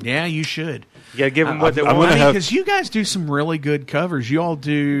 yeah, you should. You gotta give them what they I'm want. gonna have- Because you guys do some really good covers. You all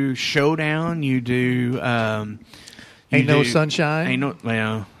do Showdown. You do. Ain't No Sunshine. Ain't no.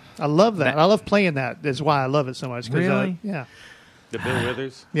 Well, I love that. That- I love playing that. That's why I love it so much. 'Cause, Really? yeah. The Bill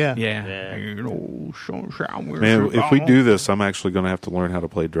Withers. Yeah. yeah. Yeah. Ain't no sunshine where Man, it's if we all- do this, I'm actually going to have to learn how to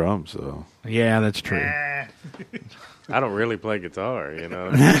play drums, though. Yeah, that's true. I don't really play guitar, you know.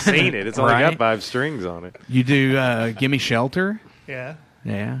 You've seen it. It's only Right. got 5 strings on it. You do Gimme Shelter. Yeah.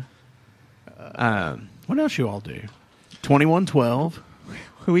 Yeah. What else you all do? 2112.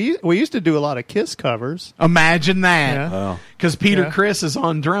 We used to do a lot of Kiss covers. Imagine that. Yeah. Oh. Because Peter Yeah. Criss is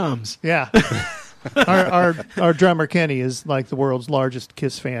on drums. Yeah. our drummer Kenny is like the world's largest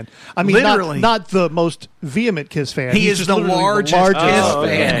Kiss fan. I mean, Literally. not the most vehement Kiss fan. He He's is just the literally largest, largest Kiss Oh,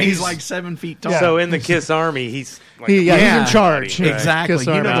 fan. okay. He's like 7 feet tall. Yeah. So in the Kiss Army, he's like He's Yeah. in charge. Right. Exactly. Kiss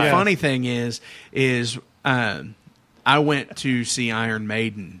You know, Army, the yeah. funny thing is I went to see Iron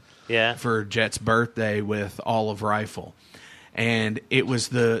Maiden yeah. for Jet's birthday with Olive Rifle, and it was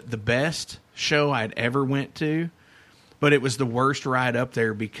the best show I'd ever went to, but it was the worst ride up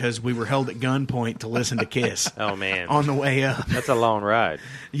there because we were held at gunpoint to listen to Kiss Oh man, on the way up. that's a long ride.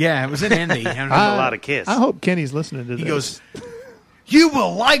 Yeah, it was in Indy. That's a lot of Kiss. I hope Kenny's listening to this. He goes, "You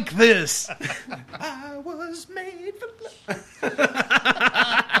will like this." I was made for love.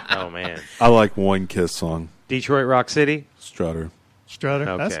 Oh man, I like one Kiss song, Detroit Rock City. Strutter. Strutter.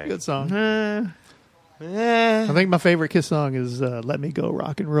 That's a Okay. good song. I think my favorite Kiss song is "Let Me Go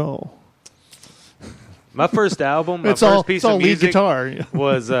Rock and Roll." My first album, my It's first all piece it's all of lead music guitar.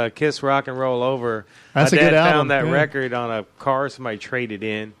 was Kiss Rock and Roll Over. That's My a dad good album, found that yeah. record on a car somebody traded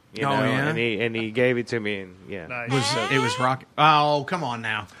in. You Oh, know, yeah? and he gave it to me, and yeah, It was rock. Oh, come on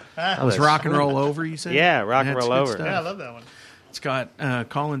now. It was rock and roll over. You said? Yeah, Rock and That's Roll good Over. stuff. Yeah, I love that one. It's got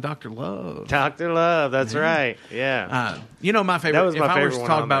Calling Dr. Love. Dr. Love. That's right. Yeah. You know my favorite. That was my if I favorite was to one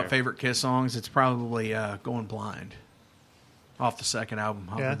talk on about there. favorite Kiss songs, it's probably "Going Blind" off the second album,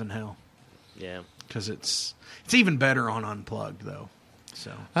 Hotter Yeah. Than Hell, yeah. because it's even better on Unplugged though.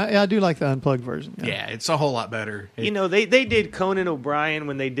 So I do like the unplugged version. yeah, it's a whole lot better. You know, they did Conan O'Brien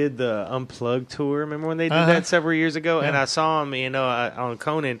when they did the Unplugged tour. Remember when they did Uh-huh. that several years ago? And Yeah. I saw them, on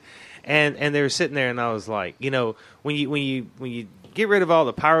Conan, and they were sitting there, and I was like, when you get rid of all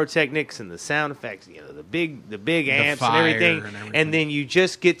the pyrotechnics and the sound effects, the big amps and fire everything, and everything. and then you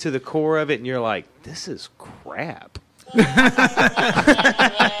just get to the core of it, and you're like, this is crap.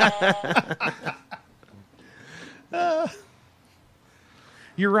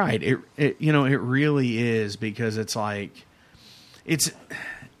 You're right. It really is, because it's like it's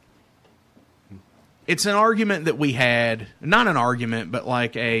an argument that we had, not an argument, but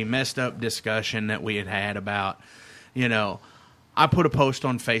like a messed up discussion that we had about, I put a post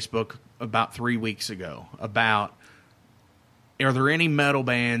on Facebook about 3 weeks ago about, are there any metal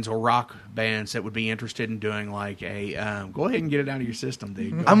bands or rock bands that would be interested in doing like a, go ahead and get it out of your system,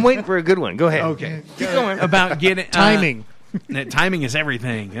 dude. Go I'm waiting for a good one. Go ahead. Okay. About getting Timing. Timing is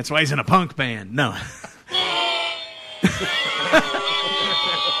everything. That's why he's in a punk band. No.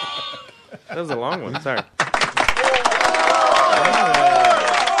 That was a long one. Sorry.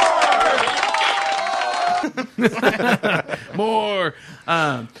 More.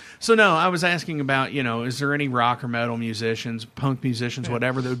 So no, I was asking about, is there any rock or metal musicians, punk musicians,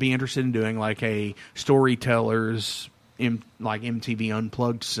 whatever, that would be interested in doing like a storytellers, like MTV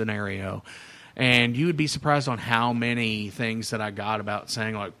Unplugged scenario? And you would be surprised on how many things that I got about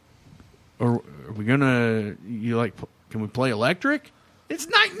saying like, are we gonna? Can we play electric? It's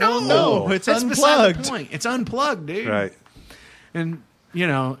not. No, it's that's beside unplugged. the point. It's unplugged, dude. Right. And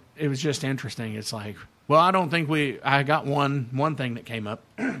it was just interesting. It's like, well, I don't think I got one thing that came up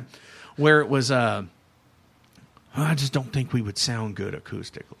where it was, I just don't think we would sound good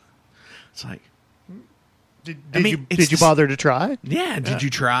acoustically. It's like, Did you bother to try? yeah. Did you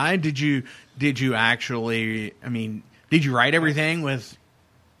try? Did you actually? I mean, did you write everything with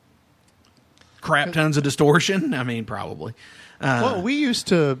crap tons of distortion? I mean, probably. Well, we used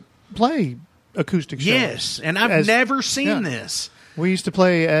to play acoustic shows. Yes, and I've never seen this. We used to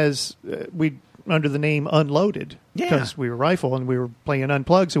play as under the name Unloaded. Yeah. Because we were rifle and we were playing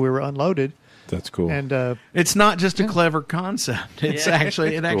unplugged, so we were unloaded. That's cool. And It's not just a clever concept. It's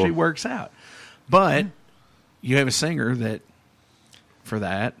actually Cool. works out. But you have a singer for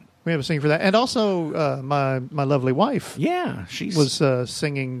that. we have a singer for that. And also, my lovely wife Yeah, she's was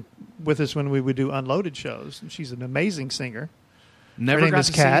singing with us when we would do Unloaded shows. And she's an amazing singer. never her name got is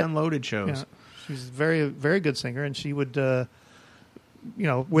to Kat. see Unloaded shows. Yeah, she's a very, very good singer, and she would,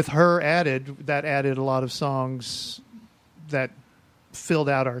 with her that added a lot of songs that filled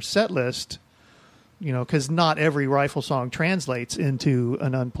out our set list. Because not every rifle song translates into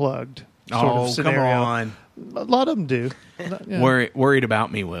an unplugged sort of scenario. Come on. A lot of them do. Yeah. Worried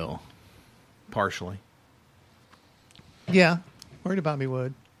about me, Will. Partially. Yeah, worried about me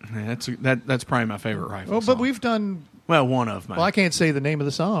would. Yeah, that's probably my favorite rifle. Well, song. but we've done. one of mine. Well, I can't say the name of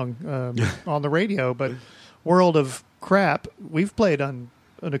the song on the radio, but "World of Crap" we've played on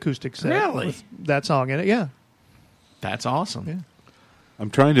an acoustic set. Really? With that song in it. Yeah. That's awesome. Yeah. I'm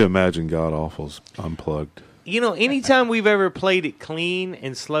trying to imagine God Awful's Unplugged. Anytime we've ever played it clean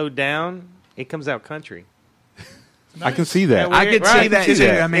and slowed down, it comes out country. I can see that. I could see that, too.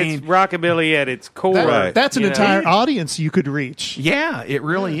 I mean, it's rockabilly at its core. Right. That's an you know? entire audience you could reach. Yeah, it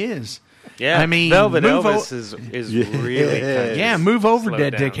really is. Yeah, I mean, Velvet move Elvis is really kind of Yeah, move over, slow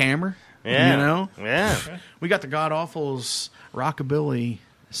Dead down. Dick Hammer. Yeah, yeah. We got the God Awful's rockabilly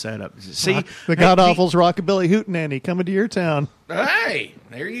setup. See, The God Awful's Rockabilly Hootenanny coming to your town. Hey,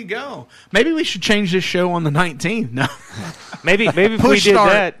 there you go. Maybe we should change this show on the 19th. No, Maybe if we Push did start.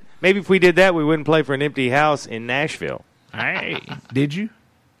 that. Maybe if we did that, we wouldn't play for an empty house in Nashville. hey, did you?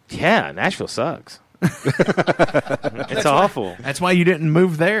 Yeah, Nashville sucks. It's awful. That's why you didn't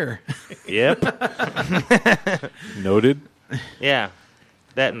move there. Yep. Noted. Yeah.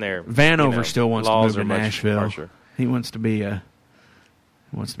 That and their Vanover still wants to laws move to are much Nashville. harsher. He wants to be a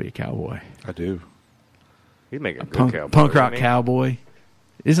cowboy. I do. He's making a good punk, cowboy. punk rock isn't he? cowboy.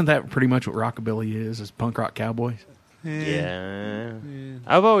 Isn't that pretty much what rockabilly is punk rock cowboys? Yeah.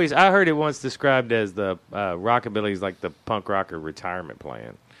 I heard it once described as the rockabilly is like the punk rocker retirement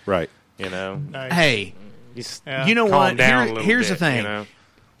plan. Right. You know, Nice. Hey, Just Yeah. you know calm what? down a little Here's bit, the thing. You know?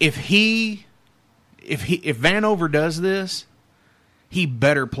 If Vanover does this, he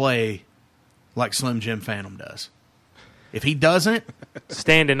better play like Slim Jim Phantom does. If he doesn't,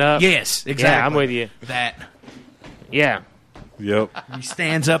 Standing up. yes, exactly. Yeah, I'm with you. That Yeah. Yep. he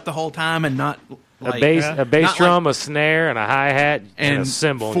stands up the whole time and not like A bass not drum, a snare, and a hi-hat, and a and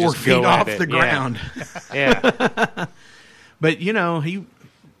cymbal. 4 just feet go off at it. the ground. Yeah. But you know he's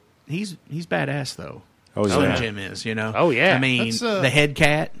badass though. Oh, Slim yeah. Jim is, you know. Oh, yeah. I mean That's, the Head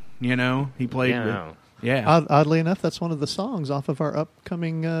Cat. You know he played. Yeah, I the- know. yeah. Oddly enough, that's one of the songs off of our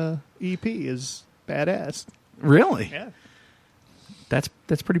upcoming EP is Badass. Really? Yeah. That's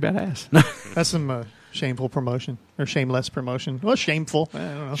pretty badass. That's some shameful promotion or shameless promotion. Well, shameful. I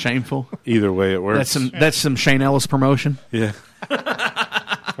don't know. Shameful. Either way, it works. That's some Shane Ellis promotion. Yeah.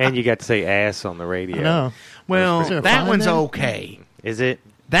 And you got to say ass on the radio. No. Well, Is there a that fine one's there? okay. Is it?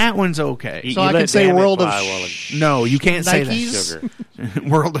 That one's okay. You So I let can say Damn It World of fly while it- No, you can't say Nikes? that.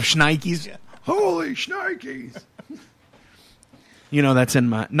 World of Schnikes. Holy Schnikes. You know, that's in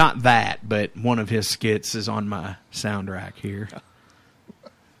my, not that, but one of his skits is on my sound rack here.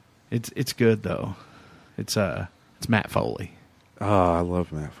 It's good though. It's Matt Foley. Oh, I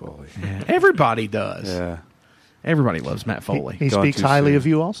love Matt Foley. Yeah, everybody does. Yeah. Everybody loves Matt Foley. He Gone speaks too highly soon. of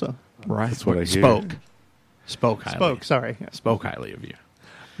you also. right? That's what I hear. Spoke highly. Spoke, sorry. Spoke highly of you.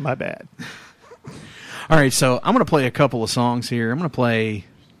 My bad. All right, so I'm going to play a couple of songs here. I'm going to play,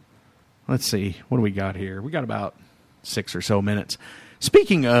 let's see, what do we got here? We got about 6 or so minutes.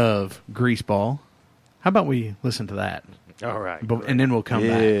 Speaking of Greaseball, how about we listen to that? All right. And then we'll come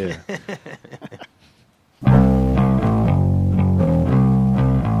back. Yeah.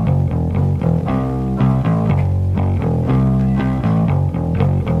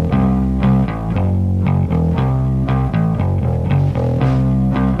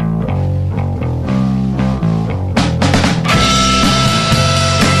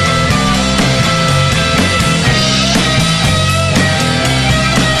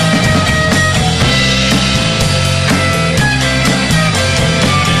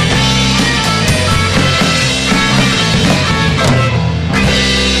 Thank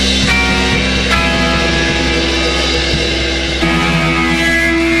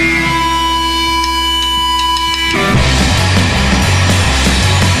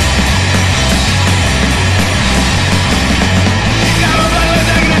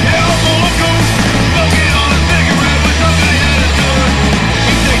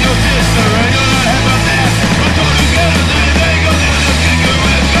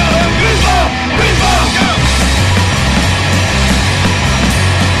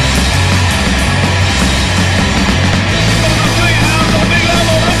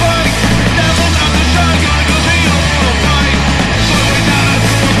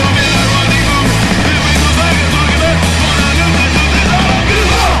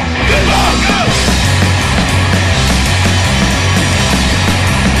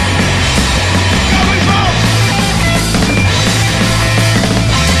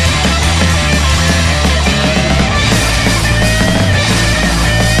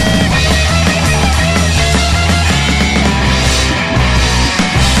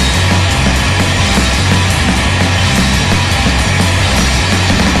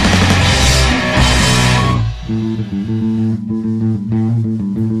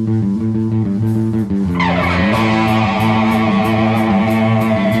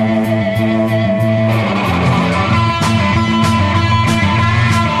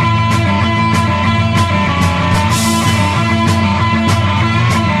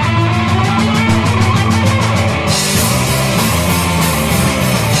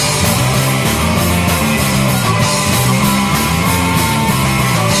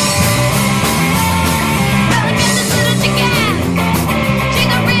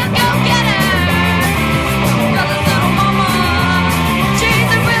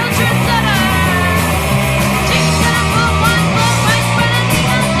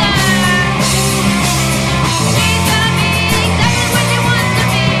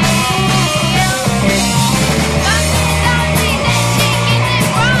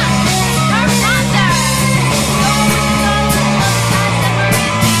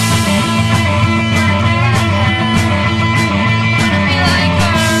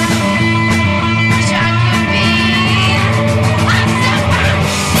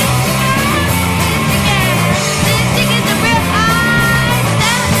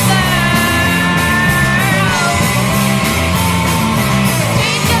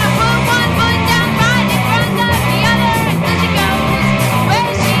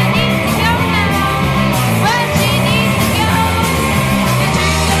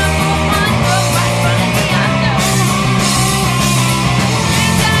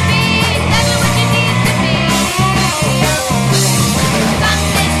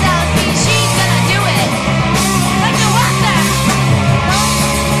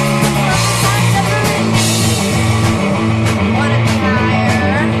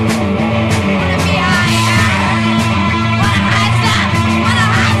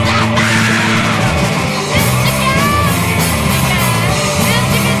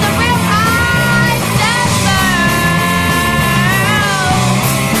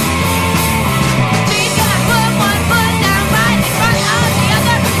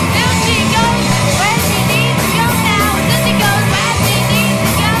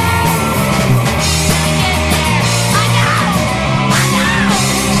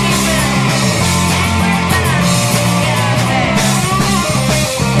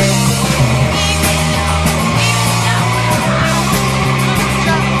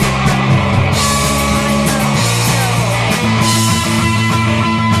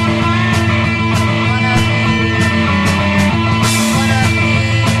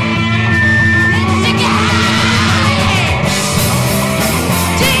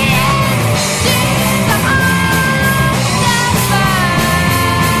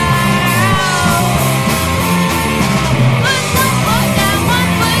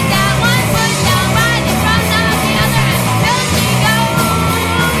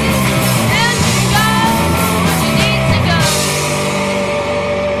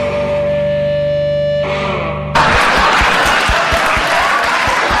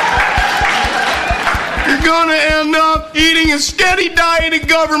gonna end up eating a steady diet of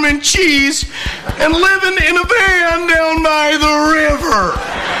government cheese and living in a van down by the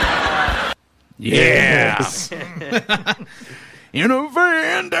river. Yeah. In a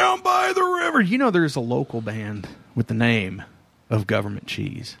van down by the river. You know, there's a local band with the name of Government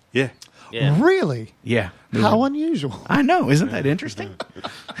Cheese. Yeah. Yeah. Really? Yeah. How unusual. I know. Isn't that interesting?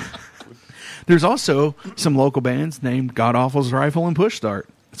 There's also some local bands named God Awful's Rifle and Push Start.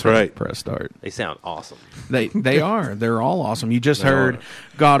 That's right. Press Start. They sound awesome. They are. They're all awesome. You just heard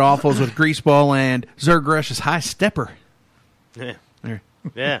God Awful's with Greaseball and Zerg High Stepper. Yeah. There.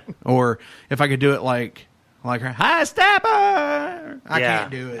 Yeah. Or if I could do it like her, High Stepper. I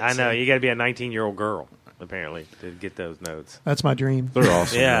can't do it. I know. so- You got to be a 19-year-old girl, apparently, to get those notes. That's my dream. They're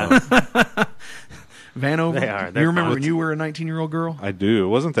awesome. Yeah. Vanover. They are. You They're remember fun. when you were a 19-year-old girl? I do. It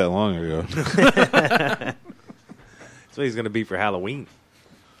wasn't that long ago. That's what he's going to be for Halloween.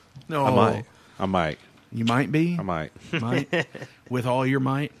 No. I might. You might be. I might. Might. With all your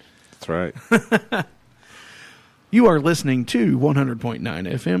might. That's right. You are listening to 100.9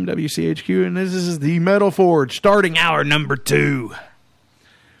 FM WCHQ, and this is the Metal Forge, starting hour number 2.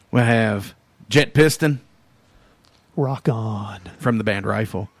 We'll have Jet Piston Rock on. from the band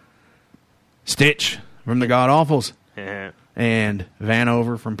Rifle, Stitch from the God Awfuls, Yeah. and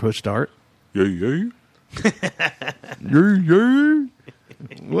Vanover from Push Start. Yeah, yeah. Yeah.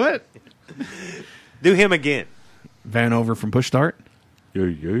 What? Do him again. Vanover from Push Start. Yeah,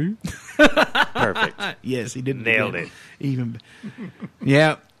 yeah. Perfect. Yes, he didn't. Nailed it. Even.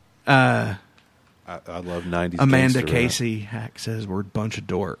 Yeah. I love 90s. Amanda gangster rap. Casey Hack says we're a bunch of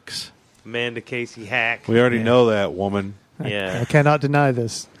dorks. Amanda Casey Hack. We already Yeah. know that, woman. Yeah. I cannot deny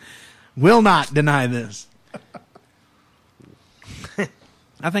this. Will not deny this.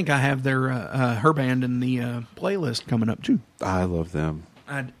 I think I have their her band in the playlist coming up too. I love them.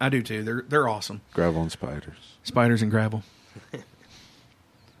 I do too. They're awesome. Gravel and Spiders. Spiders and Gravel.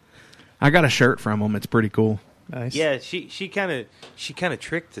 I got a shirt from them. It's pretty cool. Nice. Yeah, she kind of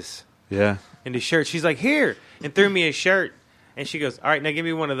tricked us Yeah. into shirt. She's like, "Here," and threw me a shirt. And she goes, "All right, now give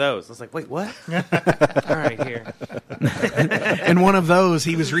me one of those." I was like, "Wait, what?" All right, here. And one of those,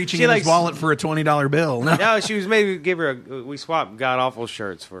 he was reaching She in his likes- wallet for a $20 bill. No. No, she was maybe give her we swapped God Awful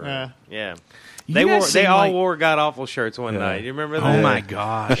shirts for her. Yeah. You They guys they seem all like- wore God Awful shirts one night. You remember that? Oh my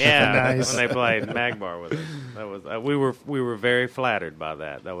gosh. Yeah, Nice. when they played Magbar with us. That was we were very flattered by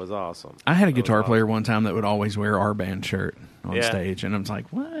that. That was awesome. I had a That was guitar awesome. player one time that would always wear our band shirt on Yeah. stage, and I was like,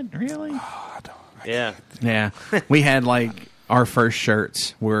 "What? Really?" Yeah. Yeah, we had like our first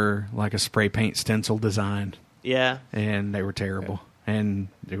shirts were like a spray paint stencil design, Yeah. and they were terrible, and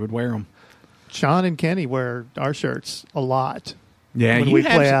they would wear them. Sean and Kenny wear our shirts a lot. Yeah, When you we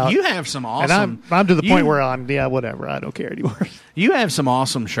have play some, out. you have some awesome. And I'm to the point you- where I'm, whatever. I don't care anymore. you have some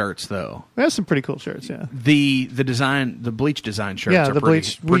awesome shirts though. We have some pretty cool shirts, yeah. The design, the bleach design shirts Yeah, are the pretty,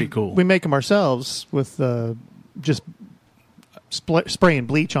 bleach. pretty we, cool. We make them ourselves with just spraying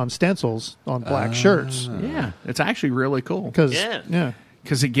bleach on stencils on black shirts. yeah, it's actually really cool Because Yeah.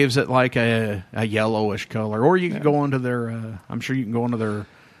 because it gives it like a yellowish color. Or you can go onto their. I'm sure you can go onto their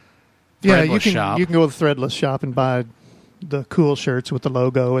yeah, Threadless shop. you can go to the Threadless shop and buy the cool shirts with the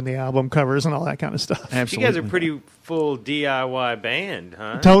logo and the album covers and all that kind of stuff. Absolutely. You guys are pretty full DIY band,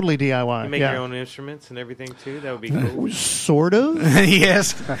 huh? Totally DIY. You make yeah. your own instruments and everything too. That would be cool. Sort of.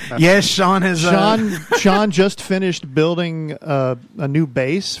 yes, Sean has. Sean just finished building a new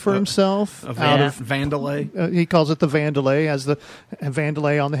bass for himself out of Vandalay. he calls it the Vandalay, has the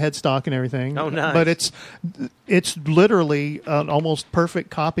Vandalay on the headstock and everything. Oh, nice. But it's literally an almost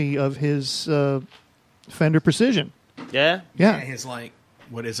perfect copy of his Fender Precision. Yeah. Yeah. his like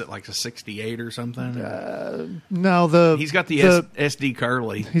what is it like a 68 or something? No, He's got the SD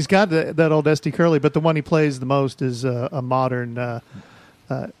Curly. He's got that old SD Curly, but the one he plays the most is a modern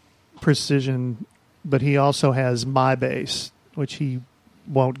Precision. But he also has my bass, which he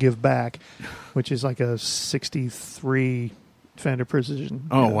won't give back, which is like a 63 Fender Precision.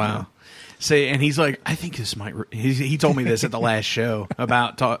 Oh wow! See, and he's like, I think this might. He told me this at the last show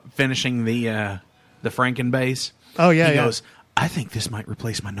about finishing the Franken bass. Oh yeah, he yeah. goes, I think this might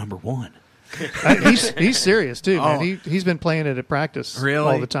replace my number one. He's serious too, man. Oh. He's been playing it at practice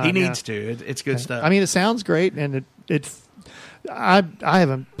Really, all the time. He yeah. needs to. It's good stuff. I mean, it sounds great, and I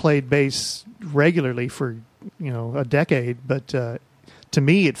haven't played bass regularly for a decade, but to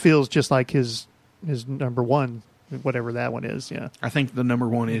me, it feels just like his number one, whatever that one is. Yeah. I think the number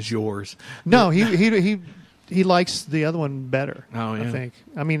one is yours. No, he likes the other one better. Oh, yeah. I think.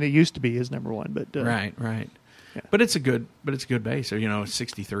 I mean, it used to be his number one, but Right. Yeah. But it's a good bass. So it's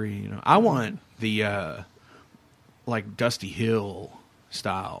 63. I want the like Dusty Hill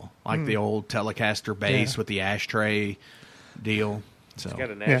style, like the old Telecaster bass with the ashtray deal. So It's got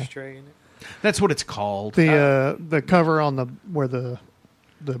an ashtray in it. that's what it's called. The cover on where the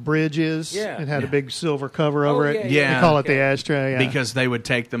bridge is, Yeah. it had a big silver cover over it. yeah. They call it the ashtray. Yeah. Because they would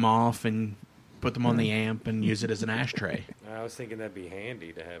take them off and put them on the amp and use it as an ashtray. I was thinking that'd be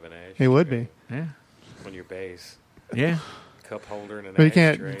handy to have an ashtray. It would be. Yeah. On your bass. Yeah. Cup holder and an But you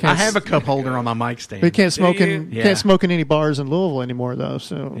can't- ashtray. can't- I have a cup holder on my mic stand. But you can't smoke Do in you? can't smoke in any bars in Louisville anymore, though.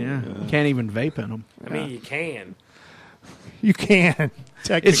 So Yeah. You can't even vape in them. I mean, you can. you can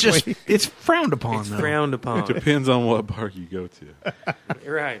technically. It's just, it's frowned upon, It's though. frowned upon. Depends on what bar you go to.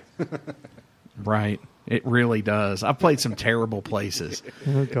 You're right. Right. It really does. I've played some terrible places.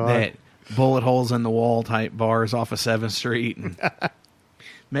 Oh, God. That bullet holes in the wall type bars off of 7th Street. And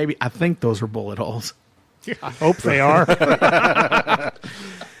I think those were bullet holes. I hope they are.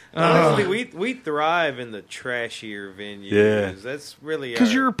 Honestly, we thrive in the trashier venues. Yeah. That's really Because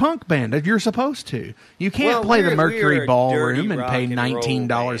our- you're a punk band. You're supposed to. You can't Well, play the we're Mercury a Ballroom dirty and rock pay and roll $19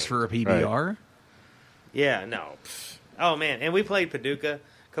 band. for a PBR. Yeah, no. Pfft. Oh man, and we played Paducah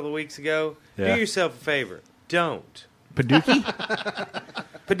a couple of weeks ago. Yeah. Do yourself a favor. Don't. Paducah?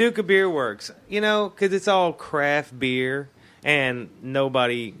 Paducah Beer Works. Because it's all craft beer, and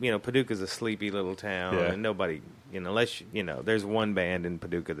nobody. Paducah's a sleepy little town, Yeah. and nobody. Unless there's one band in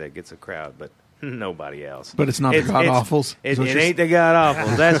Paducah that gets a crowd, but nobody else. But it's not the God Awfuls. It is what you're ain't the God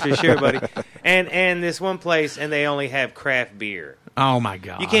Awfuls, that's for sure, buddy. And this one place, and they only have craft beer. Oh, my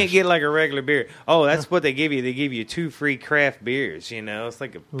God. You can't get like a regular beer. Oh, that's what they give you. They give you 2 free craft beers. It's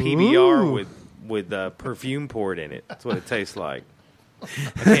like a PBR Ooh. with perfume poured in it. That's what it tastes like.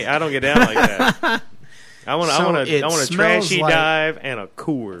 I don't get down like that. I want it a smells trashy like- dive and a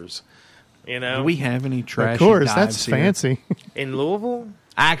Coors. Do we have any trashy Of course, dives that's here? fancy. In Louisville?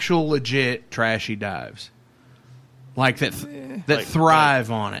 Actual legit trashy dives. Like that Like-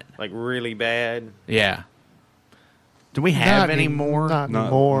 thrive on it. Like really bad? Yeah. Do we have any more? Not Not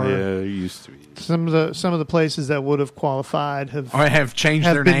anymore. Yeah, there used to be. Some of the places that would have qualified have Or have changed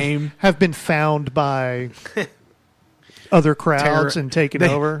their name? have been found by other crowds and taken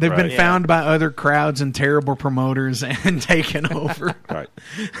over. They've been Right. found by other crowds and terrible promoters and taken over. Right.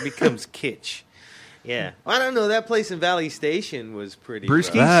 Becomes kitsch. Yeah. I don't know. That place in Valley Station was pretty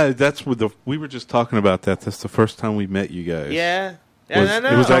Brewski's? rough. That's what we were just talking about that. That's the first time we met you guys. Yeah. Was- I know.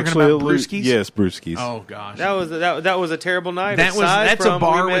 It was Talking actually about a loot- Brewski's? Yes, Brewski's. Oh, gosh. That was a terrible night. That's aside a from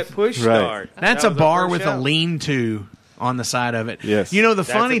bar we met with- Push Right. Start. That's That a was our bar first with show. a lean-to on the side of it. Yes. You know, the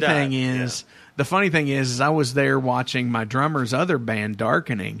That's funny a dive, thing is, I was there watching my drummer's other band,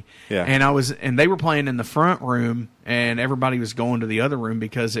 Darkening. Yeah. And they were playing in the front room, and everybody was going to the other room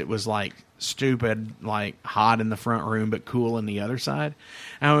because it was like stupid, like hot in the front room, but cool in the other side.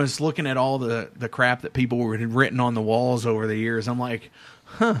 And I was looking at all the crap that people had written on the walls over the years. I'm like,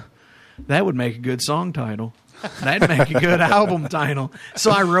 that would make a good song title. That'd make a good album title.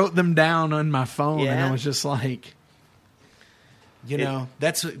 So I wrote them down on my phone, and Yeah. I was just like,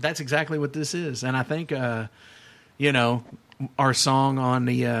 that's exactly what this is. And I think, our song on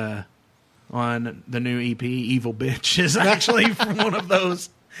the new EP, "Evil Bitch," is actually from one of those.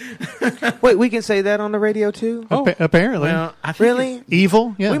 Wait, we can say that on the radio too? Apparently, Well, I think Really?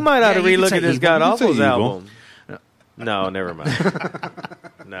 evil. Yeah, We might ought to Yeah, you could relook say at this evil. God You could say Awfuls evil. album. No, never mind.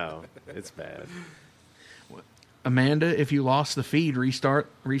 No, it's bad. Amanda, if you lost the feed, restart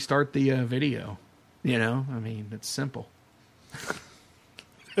the video. I mean, it's simple.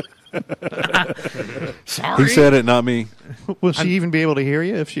 Sorry. He said it, not me. Will she even be able to hear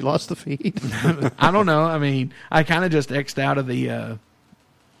you if she lost the feed? I don't know. I mean, I kind of just X'd out of the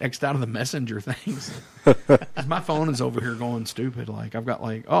messenger things. My phone is over here going stupid. Like I've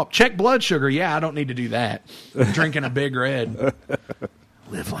got check blood sugar. Yeah, I don't need to do that. Drinking a Big Red.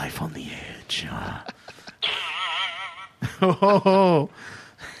 Live life on the edge. Oh.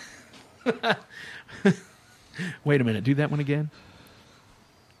 Wait a minute. Do that one again.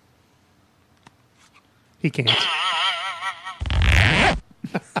 He can't.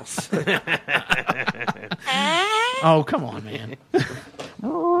 Oh, come on, man.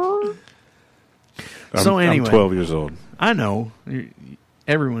 I'm 12 years old. I know.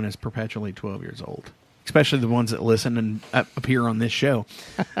 Everyone is perpetually 12 years old, especially the ones that listen and appear on this show.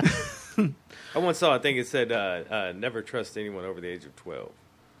 I once saw, I think it said, never trust anyone over the age of 12.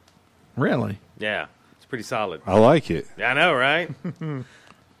 Really? Yeah, it's pretty solid. I like it. I know, right?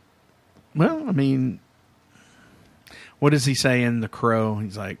 Well, I mean, what does he say in The Crow?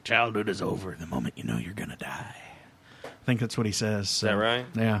 He's like, childhood is over the moment you know you're going to die. I think that's what he says. So, Is that right?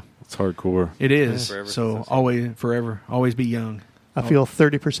 Yeah, It's hardcore. it is. Forever So since always, forever, always be young. I feel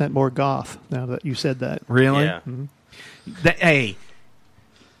 30% more goth now that you said that. Really? Yeah. Hey,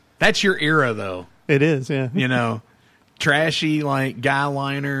 That's your era, though. It is, yeah. You know, trashy like guy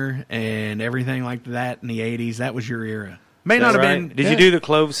liner and everything like that in the 80s. That was your era. May not have been. Did you do the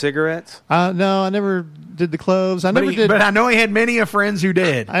clove cigarettes? No, I never did the cloves. I never did. But I know he had many friends who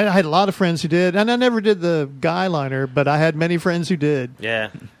did. I had a lot of friends who did, and I never did the guy liner, but I had many friends who did.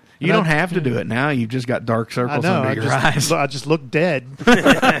 Yeah. You don't have to do it now. You've just got dark circles under your eyes. I just look dead.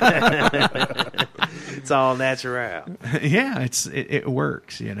 It's all natural. Yeah, it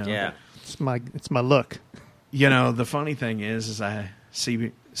works. You know. Yeah. It's my look. You know, the funny thing is I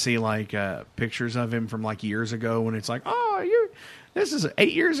see like pictures of him from like years ago when it's like, this is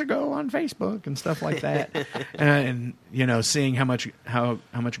 8 years ago on Facebook and stuff like that, and you know, seeing how much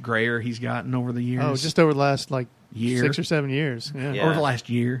grayer he's gotten over the years. Oh, just over the last year, 6 or 7 years. Yeah. Or the last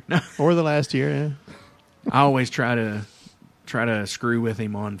year. Or the last year. Yeah. I always try to screw with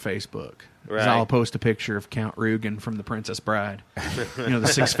him on Facebook. Right. I'll post a picture of Count Rugen from The Princess Bride. You know, the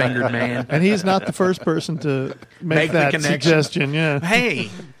six-fingered man. And he's not the first person to make that suggestion. Yeah. Hey,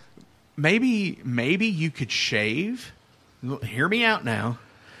 maybe you could shave. Hear me out now.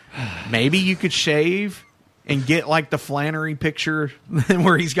 Maybe you could shave and get like the Flannery picture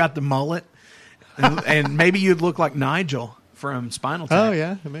where he's got the mullet, and maybe you'd look like Nigel from Spinal Tap. Oh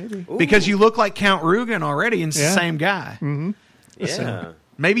yeah, maybe. Because you look like Count Rugen already, and it's the same guy. Mm-hmm. Yeah. So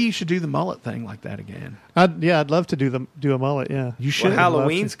maybe you should do the mullet thing like that again. I'd love to do a mullet. Yeah, you should. Well,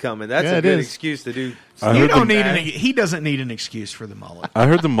 Halloween's coming. That's a good excuse to do. He doesn't need an excuse for the mullet. I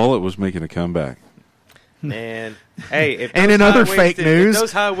heard the mullet was making a comeback. Man, hey, if and in other fake news, if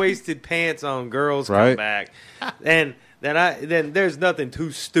those high-waisted pants on girls come back, then there's nothing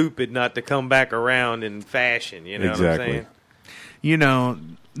too stupid not to come back around in fashion. You know what I'm saying? You know,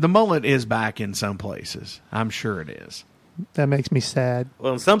 the mullet is back in some places. I'm sure it is. That makes me sad.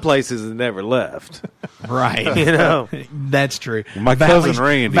 Well, in some places it never left. Right. You know. That's true. My cousin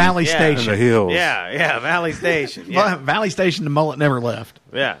Randy. Valley Station. In the hills. Yeah, Valley Station. Yeah. Valley Station, the mullet never left.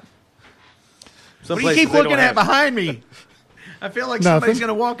 Yeah. What do you keep looking at behind me? I feel like somebody's going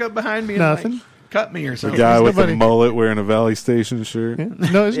to walk up behind me and like, cut me or something. The guy with the mullet wearing a Valley Station shirt. Yeah.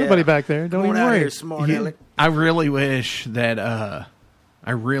 No, there's nobody back there. Don't even worry. Here, smart aleck. I really wish that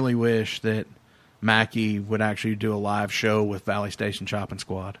Mackie would actually do a live show with Valley Station Chopping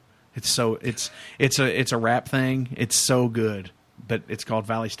Squad. It's a rap thing. It's so good, but it's called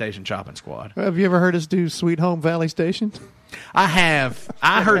Valley Station Chopping Squad. Have you ever heard us do Sweet Home Valley Station? I have.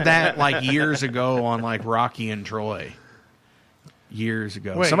 I heard that like years ago on like Rocky and Troy. Years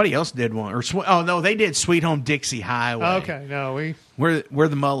ago, Wait. Somebody else did one. Or no, they did Sweet Home Dixie Highway. Okay, no, where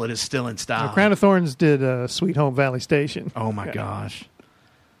the mullet is still in style. Crown of Thorns did Sweet Home Valley Station. Oh my gosh,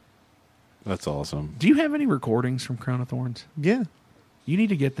 that's awesome. Do you have any recordings from Crown of Thorns? Yeah, you need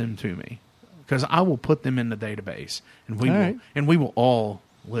to get them to me because I will put them in the database and we will all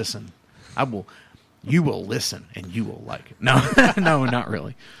listen. You will listen and you will like it. No, no, not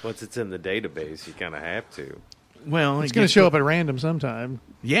really. Once it's in the database, you kind of have to. Well, it's going to show up at random sometime.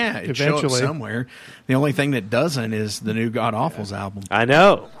 Yeah, it shows up somewhere. The only thing that doesn't is the new God Awfuls album. I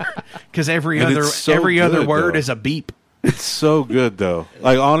know, because every other word is a beep. It's so good though.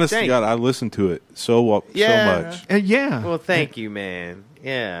 Like honest to God, I listen to it so much. Yeah. Well, thank you, man.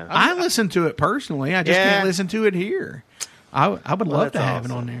 Yeah, I listen to it personally. I just can't listen to it here. I would love to have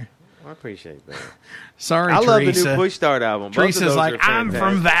it on there. I appreciate that. Sorry, I Teresa. love the new Push Start album. Teresa's like, I'm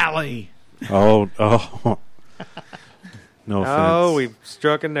from Valley. Oh. No offense. Oh, we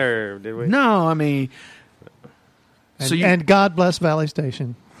struck a nerve, did we? No, I mean, and God bless Valley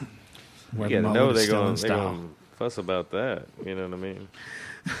Station. You gotta know they're going to fuss about that. You know what I mean?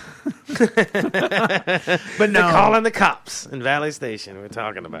 But no, they're calling the cops in Valley Station. We're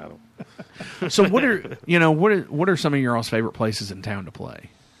talking about them. So what are some of your all's favorite places in town to play?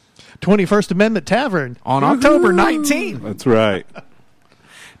 21st Amendment Tavern on October 19th. That's right.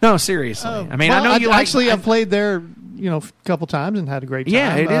 No, seriously. I mean, I know you I've played there, a couple times and had a great time.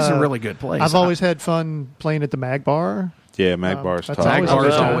 Yeah, it is a really good place. I've always had fun playing at the Mag Bar. Yeah, Mag Bar's top. Mag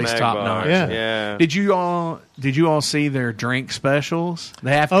Bar's always top Bar. notch. Yeah. Did you all see their drink specials?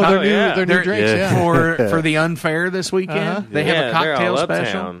 They have their new drinks. Yeah. for the unfair this weekend. They have a cocktail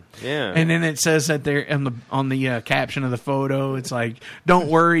special. Yeah, and then it says that they're on the caption of the photo. It's like, "Don't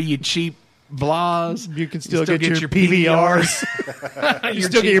worry, you cheap blahs. You can still get your PBRs. You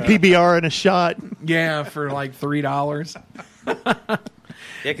still get your PBR in a shot. Yeah, for like $3.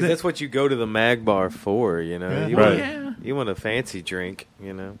 Yeah, because that's what you go to the Mag Bar for, Yeah. You want a fancy drink,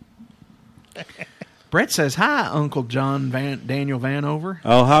 Brett says, "Hi, Uncle John Daniel Vanover."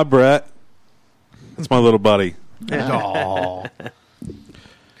 Oh, hi, Brett. That's my little buddy. Aw.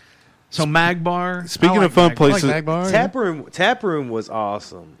 So Magbar. Speaking I of fun Magbar. places, Like Magbar, Tap room was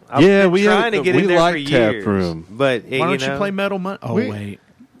awesome. Yeah, I've been we trying to get we in there for like Tap years, Room. but Why don't you play Metal Monday? Oh, wait.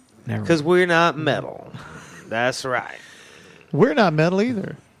 Never Because we're not metal. That's right. We're not metal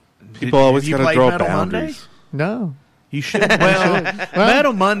either. people always have you got to played draw Metal Monday? boundaries. No, You should. Well,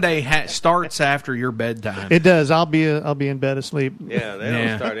 Metal Monday starts after your bedtime. it does. I'll be in bed asleep. Yeah, they Yeah.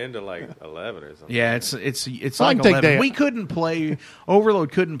 don't start into like 11 or something. Yeah, it's I like can take 11. day- We couldn't play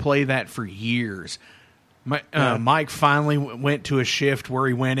Overload. Couldn't play that for years. Mike finally went to a shift where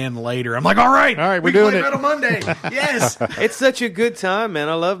he went in later. I'm like, all right, we're we doing play it. Metal Monday. Yes, It's such a good time, man.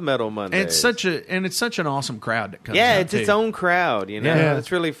 I love Metal Monday. it's such an awesome crowd that comes. Yeah, out, it's its too. own crowd. You know, Yeah.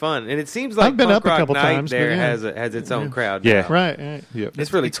 it's really fun, and it seems like I've been Punk up a Rock couple Night times, but there yeah. has its own crowd. Yeah. now. Right. Yep.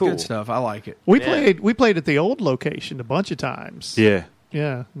 It's really cool. Good stuff. I like it. We Yeah. played at the old location a bunch of times. Yeah.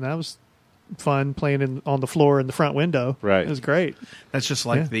 Yeah, and that was fun playing on the floor in the front window. Right. It was great. That's just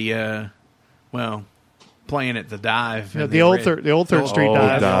like the playing at the Dive. Yeah, and the old Third Street Oh,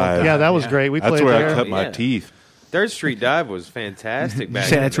 Dive. Dive. Yeah, that was Yeah. great. We That's played where there. I cut my Yeah. teeth. Third Street Dive was fantastic. Back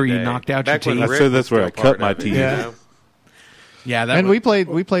said in that's the where you day. knocked out your Back when teeth? I Rick said was that's where still I cut part my of it, teeth. you Yeah. know? Yeah, that And was,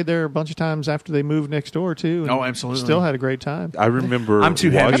 we played there a bunch of times after they moved next door too. and Oh, absolutely. Still had a great time. I remember I'm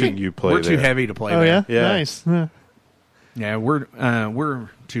too watching heavy. you play We're too there. heavy to play Oh there. yeah, Yeah. nice. Yeah. Yeah, we're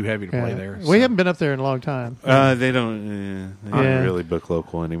too heavy to play Yeah. there. We haven't been up there in a long time. They don't Yeah. really book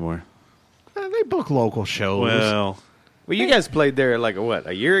local anymore. They book local shows. Well, Well, you guys played there like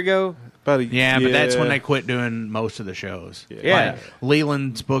a year ago? about yeah, but that's when they quit doing most of the shows. Yeah. Like,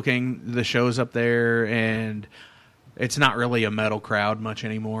 Leland's booking the shows up there, and it's not really a metal crowd much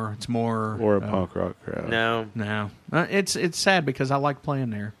anymore. It's more or a punk rock crowd. No. No, it's sad because I like playing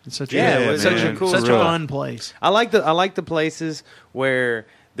there. It's such Yeah, a it's such such a a cool such a spot. fun place. I like the places where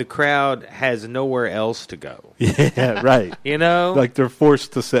the crowd has nowhere else to go. Yeah, right. You know? Like they're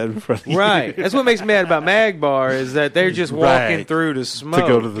forced to sit in front of you. Right. That's what makes me mad about Magbar is that they're just walking Right. through to smoke.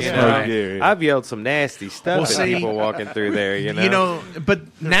 go to the you smoke know? area. I've yelled some nasty stuff Well, at see, people walking through there, you know? You know, but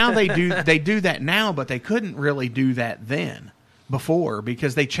now they do that now, but they couldn't really do that then before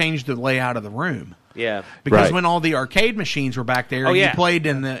because they changed the layout of the room. Yeah. Because Right. when all the arcade machines were back there, Oh, and yeah. you played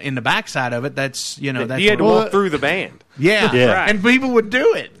in the backside of it. That's that's you had to what- walk through the band. yeah, Yeah. Right. and people would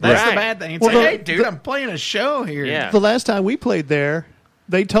do it. That's Right. the bad thing. It's Well, like, the- hey, dude, I'm playing a show here. Yeah. The last time we played there,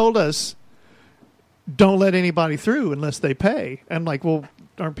 they told us don't let anybody through unless they pay. I'm like, well,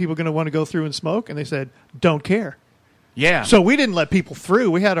 aren't people going to want to go through and smoke? And they said, don't care. yeah. So we didn't let people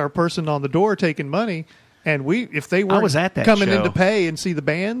through. We had our person on the door taking money, and if they weren't was at that coming in show. to pay and see the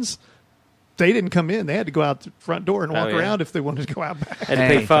bands, they didn't come in. They had to go out the front door and walk yeah. around if they wanted to go out back. Had to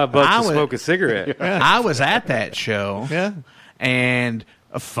pay Hey, $5 I to would- smoke a cigarette. I was at that show. Yeah. And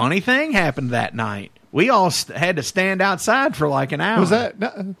a funny thing happened that night. We all had to stand outside for like an hour. Was that?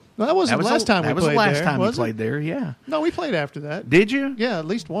 No, that wasn't the last time we That was played the last there, time we was it? played there. Yeah. No, we played after that. Did you? Yeah, at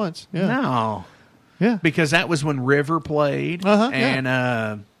least once. Yeah. No, Yeah. because that was when River played Uh-huh,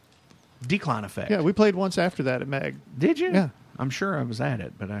 and Decline Effect. Yeah, we played once after that at Mag. Did you? Yeah. I'm sure I was at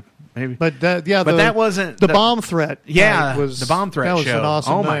it, but I maybe. But yeah, But that wasn't the the- bomb threat. yeah, night was the bomb threat that was show. An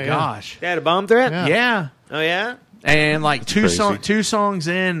awesome oh my night, yeah. gosh. They had a bomb threat? Yeah. Yeah. Oh, yeah? And like two crazy. songs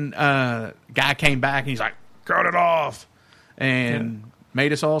in, guy came back and he's like, "Cut it off," and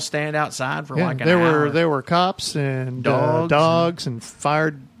made us all stand outside for Yeah, like an there hour. were cops and Dogs dogs and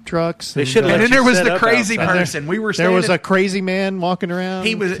fired trucks. They and, should have and let then there you was set the up crazy outside. person. We were There standing, was a crazy man walking around.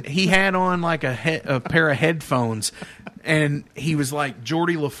 he had on like a pair of headphones, and he was like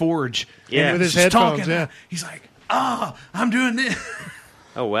Geordie LaForge. Yeah. and With he his was just headphones, talking. yeah. He's like, "Oh, I'm doing this,"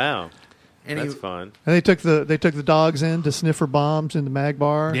 Oh, wow. and That's he, fun. And they took the dogs in to sniff for bombs in the Mag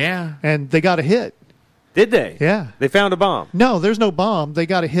Bar. Yeah. and they got a hit. Did they? Yeah. They found a bomb. No, there's no bomb. They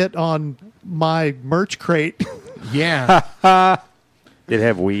got a hit on my merch crate. yeah, Did it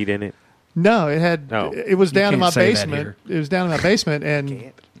have weed in it? No, it had. No. It was down in can't my say that basement. here. It was down in my basement,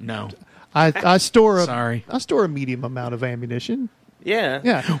 and no, I store a Sorry. I store a medium amount of ammunition. Yeah.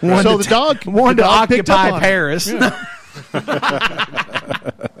 Yeah. One so to the dog one the to dog picked up occupy on it. Paris.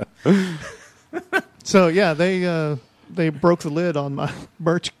 So yeah, they broke the lid on my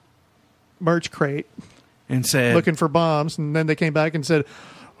merch crate and said, looking for bombs, and then they came back and said,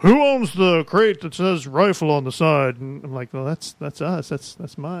 "Who owns the crate that says rifle on the side?" And I'm like, "Well, that's us.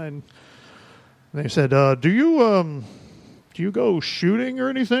 That's mine." And they said, "Do you go shooting or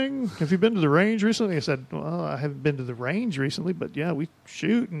anything? Have you been to the range recently?" I said, "Well, I haven't been to the range recently, but yeah, we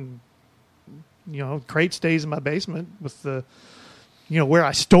shoot, and crate stays in my basement with the, where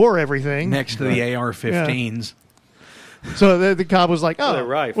I store everything next to the AR-15s. So the cop was like, "Oh, they're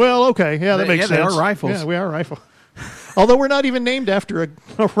rifle. well, okay, yeah, that makes Yeah, sense. they are rifles. Yeah, we are rifle." Although we're not even named after a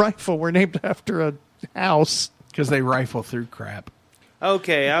rifle, we're named after a house. Because they rifle through crap.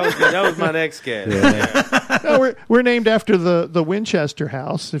 Okay, that was my next guess. Yeah. No, we're named after the Winchester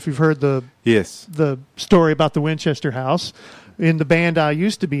House. If you've heard the story about the Winchester House, in the band I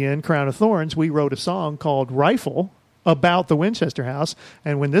used to be in, Crown of Thorns, we wrote a song called Rifle about the Winchester House.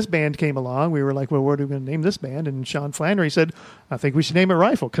 And when this band came along, we were like, well, what are we going to name this band? And Sean Flannery said, I think we should name it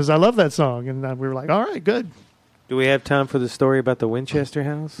Rifle because I love that song. And we were like, all right, good. Do we have time for the story about the Winchester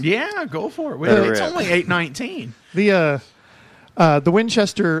House? Yeah, go for it. It's only 8:19. The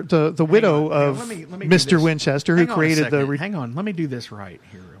Winchester, the widow of Mr. Winchester, who created the... Hang on, let me do this right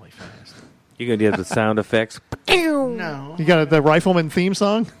here really fast. You going to do the sound effects? No. You got the Rifleman theme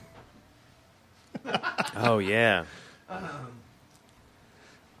song? Oh, yeah. Oh,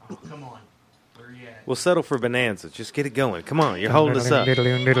 come on. Where you at? We'll settle for Bonanza. Just get it going. Come on, you're holding us up. Give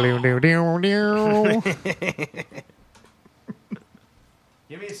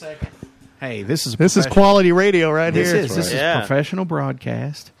me a second. Hey, this is quality radio right here. This is professional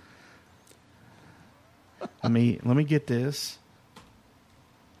broadcast. Let me get this.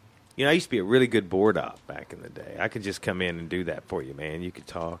 You know, I used to be a really good board op back in the day. I could just come in and do that for you, man. You could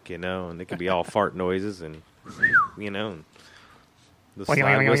talk, and it could be all fart noises and, and the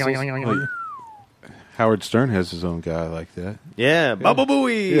slide whistles. Howard Stern has his own guy like that. Yeah, Bubba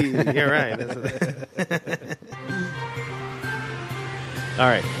Booey. You're right. All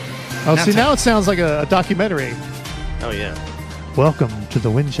right. Oh, see, now it sounds like a documentary. Oh, yeah. Welcome to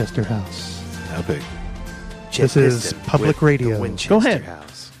the Winchester House. Epic. This is public radio. Go ahead.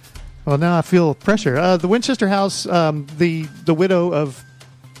 House. Well, now I feel pressure. The Winchester House, the widow of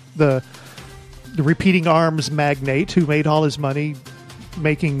the repeating arms magnate who made all his money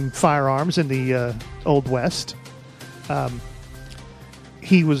making firearms in the Old West.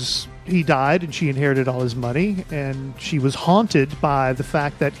 He died, and she inherited all his money, and she was haunted by the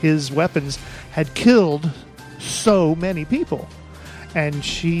fact that his weapons had killed so many people. And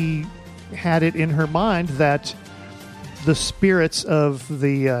she had it in her mind that the spirits of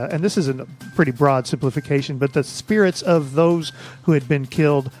the, and this is a pretty broad simplification, but the spirits of those who had been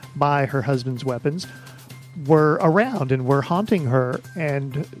killed by her husband's weapons were around and were haunting her.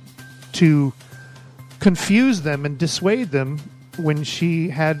 And to confuse them and dissuade them, when she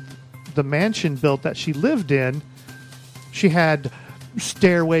had the mansion built that she lived in, she had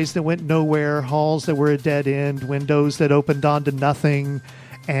stairways that went nowhere, halls that were a dead end, windows that opened onto nothing,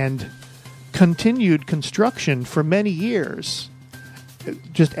 and continued construction for many years,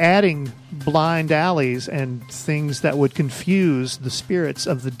 just adding blind alleys and things that would confuse the spirits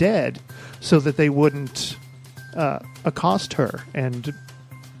of the dead so that they wouldn't accost her and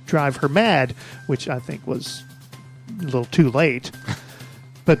drive her mad, which I think was a little too late.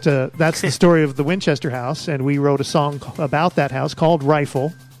 But that's the story of the Winchester House, and we wrote a song about that house called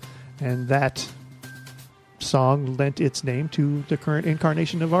Rifle, and that song lent its name to the current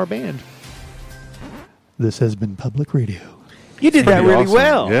incarnation of our band. This has been Public Radio. You did that really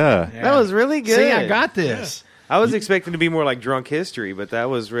well. Yeah. That was really good. See, I got this. I was expecting to be more like Drunk History, but that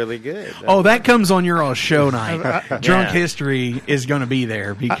was really good. That comes on your show night. Drunk History is going to be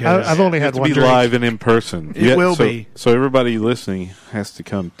there because I've only had to one be drink. live and in person. It will be. So everybody listening has to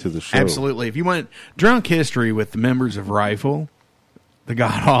come to the show. Absolutely. If you want Drunk History with the members of Rifle, the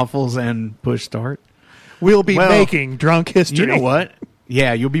God Awfuls, and Push Start, we'll be making Drunk History. You know what?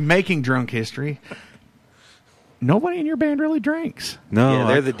 Yeah, you'll be making Drunk History. Nobody in your band really drinks. No, yeah,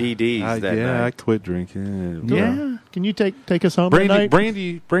 they're the DDs. That night. I quit drinking. Yeah. Can you take us home tonight?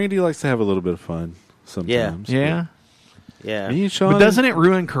 Brandy likes to have a little bit of fun sometimes. Yeah. Yeah. Me and Sean, but doesn't it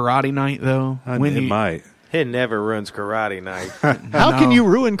ruin karate night though? It might. It never ruins karate night. How can you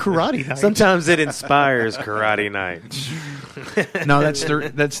ruin karate night? Sometimes it inspires karate night. No,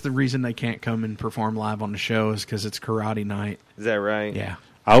 that's the reason they can't come and perform live on the show is because it's karate night. Is that right? Yeah.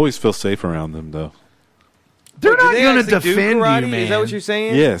 I always feel safe around them though. They're not going to defend you, man. Is that what you're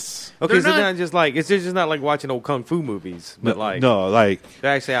saying? Yes. Okay, so not just like it's just not like watching old kung fu movies, but like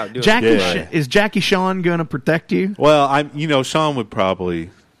they're actually out doing. Is Jackie Sean going to protect you? Well, Sean would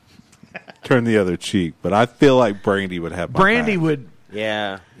probably turn the other cheek, but I feel like Brandy would have. Brandy would.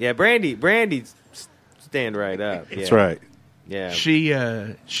 Yeah, Brandy, stand right up. Yeah. That's right. Yeah, she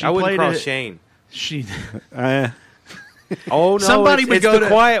I wouldn't cross Shane. She. Oh no! Somebody would go to the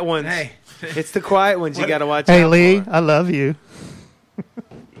quiet ones. Hey. It's the quiet ones you got to watch. Hey, out Lee, for. I love you.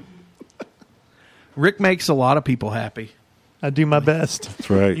 Rick makes a lot of people happy. I do my best. That's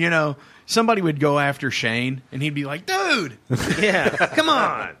right. Somebody would go after Shane, and he'd be like, "Dude, yeah, come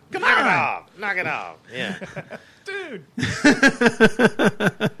on, knock it off, yeah, dude."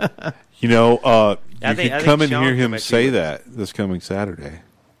 You could come and hear him say that this coming Saturday.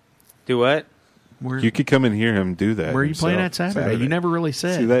 Do what? You could come and hear him do that. Where are you playing at Saturday? You never really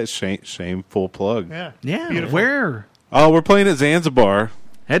said. See that shameful plug? Yeah. Yeah. Beautiful. Where? Oh, we're playing at Zanzibar.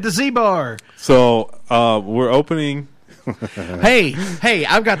 At the Z-Bar. So we're opening. Hey,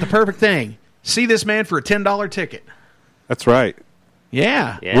 I've got the perfect thing. See this man for a $10 ticket. That's right.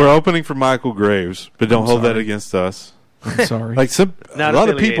 Yeah. We're opening for Michael Graves, but don't hold that against us. I'm sorry. Like a lot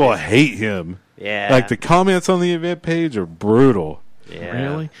of people hate him. Yeah. Like the comments on the event page are brutal. Yeah.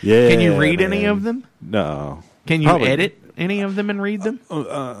 Really? Yeah. Can you read any of them? No. Can you Probably. edit any of them and read them?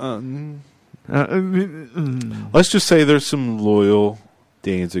 Let's just say there's some loyal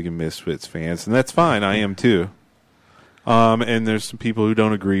Danzig and Misfits fans, and that's fine. I am too. And there's some people who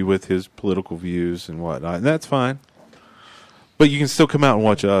don't agree with his political views and whatnot, and that's fine. But you can still come out and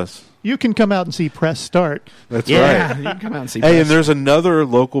watch us. You can come out and see Press Start. That's Yeah. right. You can come out and see Hey, Press. and there's another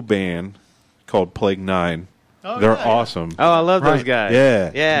local band called Plague 9. Oh, They're yeah. awesome. Oh, I love those Right. guys.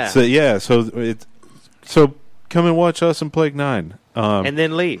 Yeah. Yeah. So come and watch us and Plague 9. And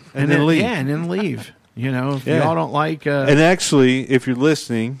then leave. and then leave. Yeah, and then leave. You know, if Yeah. y'all don't like... And actually, if you're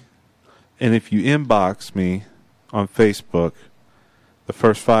listening, and if you inbox me on Facebook, the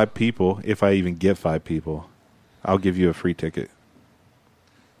first 5 people, if I even get 5 people, I'll give you a free ticket.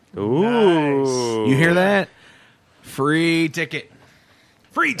 Ooh. you hear that? Free ticket.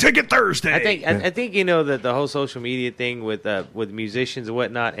 Free ticket Thursday. I think you know that the whole social media thing with musicians and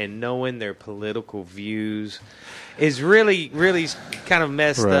whatnot, and knowing their political views is really kind of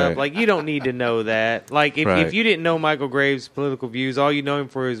messed Right. up. Like, you don't need to know that. Like, if you didn't know Michael Graves' political views, all you know him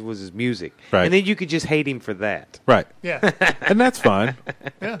for was his music, Right. and then you could just hate him for that. Right. Yeah. And that's fine.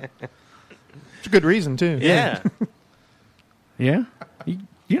 Yeah. It's a good reason, too. Yeah. Yeah?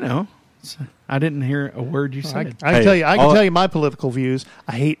 You know, I didn't hear a word you said. I can Hey, tell you my political views.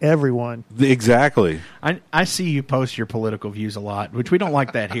 I hate everyone. Exactly. I see you post your political views a lot, which we don't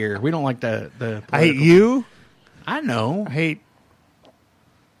like that here. We don't like the I hate political- you. I know. I hate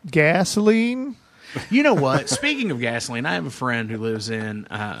gasoline. You know what? Speaking of gasoline, I have a friend who lives in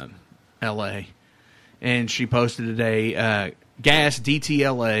L.A., and she posted today gas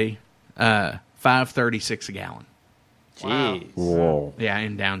DTLA $5.36 a gallon. Jeez. Whoa. Yeah,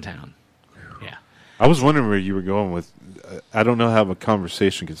 in downtown. Yeah. I was wondering where you were going with. I don't know how a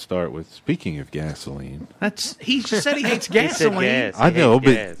conversation could start with. Speaking of gasoline, He just said he hates He said gasoline. gas. I He know, hates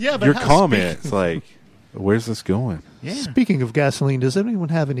but gas. Yeah, but your how- comments, like, where's this going? Yeah. Speaking of gasoline, does anyone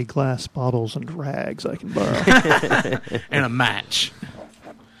have any glass bottles and rags I can borrow? And a match.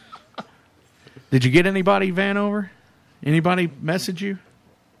 Did you get anybody, Vanover? Anybody message you?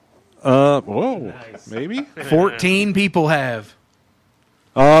 Whoa, maybe. 14 people have.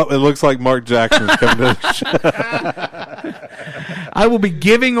 Oh, it looks like Mark Jackson's coming to the show. I will be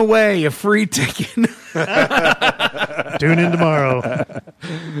giving away a free ticket. Tune in tomorrow.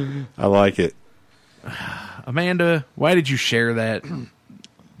 I like it. Amanda, why did you share that We're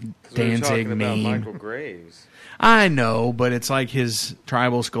Danzig talking about meme? Michael Graves. I know, but it's like his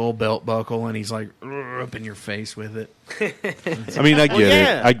tribal skull belt buckle, and he's like up in your face with it. I mean, I get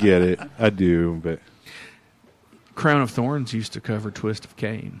yeah. it. I get it. I do, but Crown of Thorns used to cover Twist of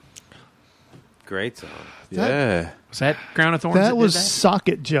Cain. Great song. yeah. Was that Crown of Thorns? That did was that?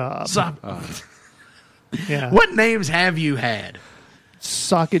 Socket Job. Yeah. What names have you had?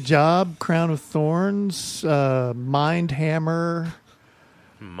 Socket Job, Crown of Thorns, Mind Hammer,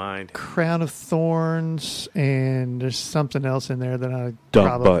 Mind. Crown of Thorns, and there's something else in there that I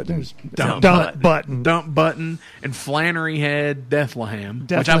Dump Button. there's- Dump Button. Dump Button, and Flannery Head, Bethlehem,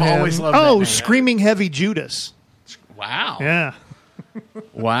 which I've Bethlehem. always loved. that Oh, name. Screaming Heavy Judas. Wow. Yeah.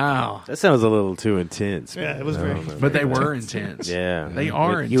 Wow. That sounds a little too intense. Yeah, man. it was very. But they were intense. Yeah. They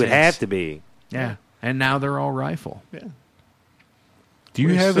are You would intense. have to be. Yeah. And now they're all rifle. Yeah. Do you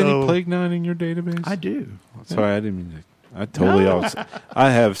have any So- Plague 9 in your database? I do. Sorry, I didn't mean to. I totally.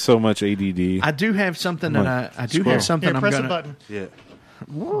 I have so much ADD. I do have something Come that on, I do squirrel. have something Here, I'm press gonna a button. yeah.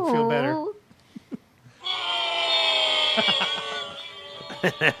 I'll feel better.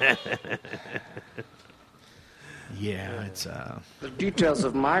 Yeah, it's The details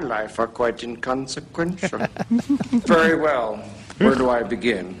of my life are quite inconsequential. Very well. Where do I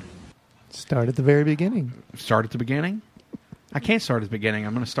begin? Start at the very beginning. start at the beginning. I can't start at the beginning.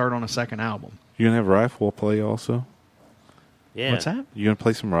 I'm going to start on a second album. You gonna have rifle play also? Yeah. What's that? You gonna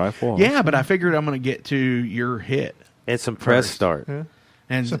play some rifle? Yeah, but I figured I'm going to get to your hit. And some press start.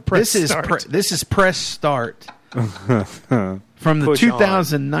 And So press this is start. this is press start from the Push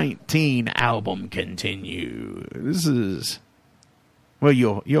 2019 album Continue. This is well,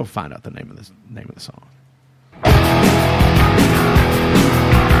 you'll find out the name of the song.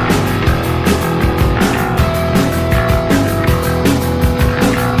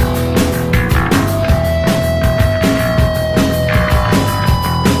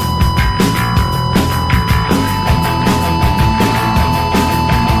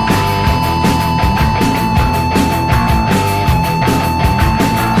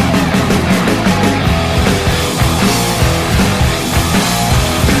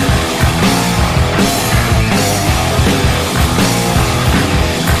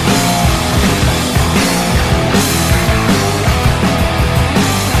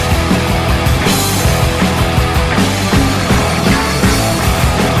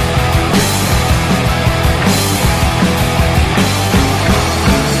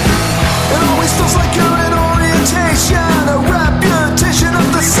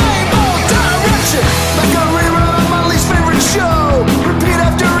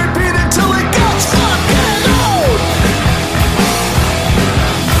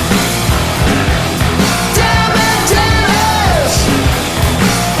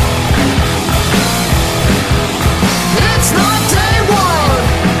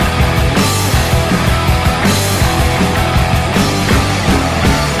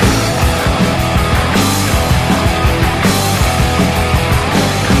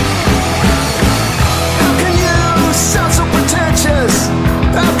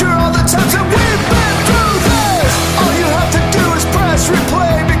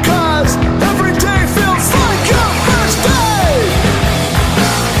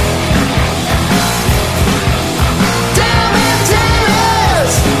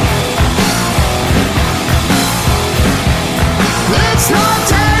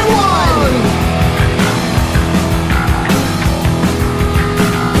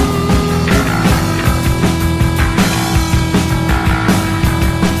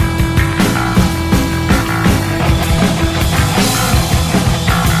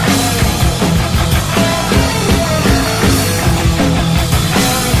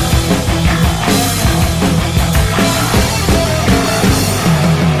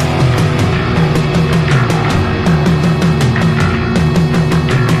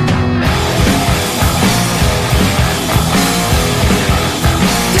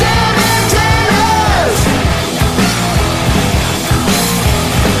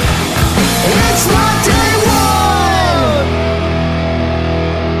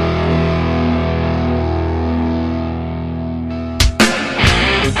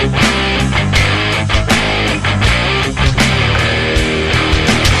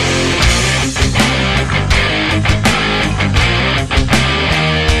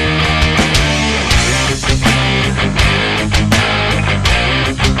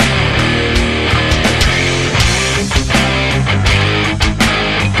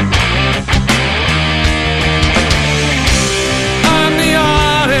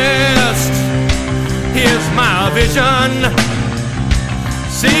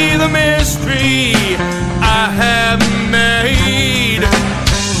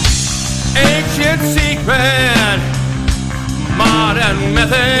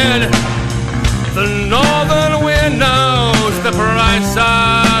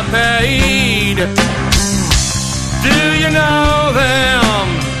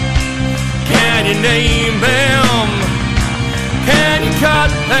 you name them? Can you cut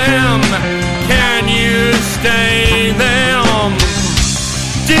them? Can you stain them?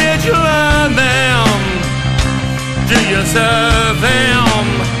 Did you learn them? Do you serve them?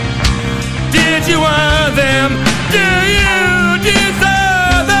 Did you earn them? Do you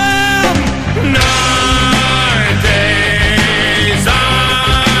deserve them? 9 days I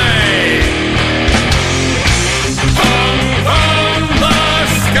hung from the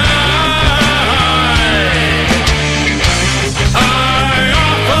sky. I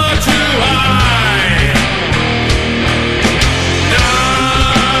offer to high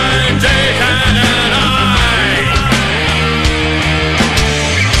 9 days and a night.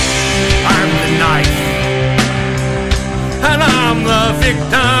 I'm the knife and I'm the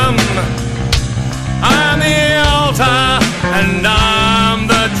victim. I'm the altar and I'm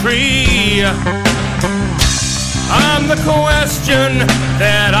the tree. I'm the question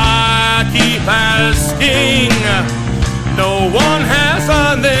that I keep asking. No one has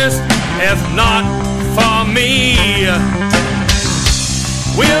done this if not for me.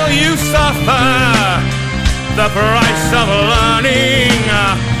 Will you suffer the price of learning?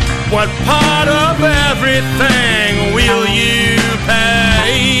 What part of everything will you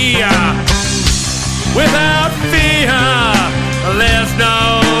pay? Without fear, there's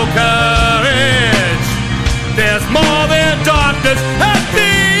no courage. There's more than darkness at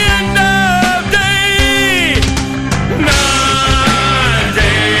the end of day. 9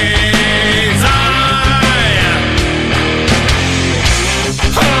 days I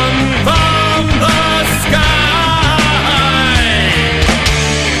hung from the sky.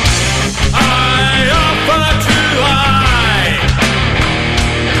 I offer to high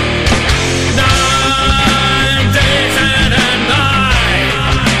 9 days and a night.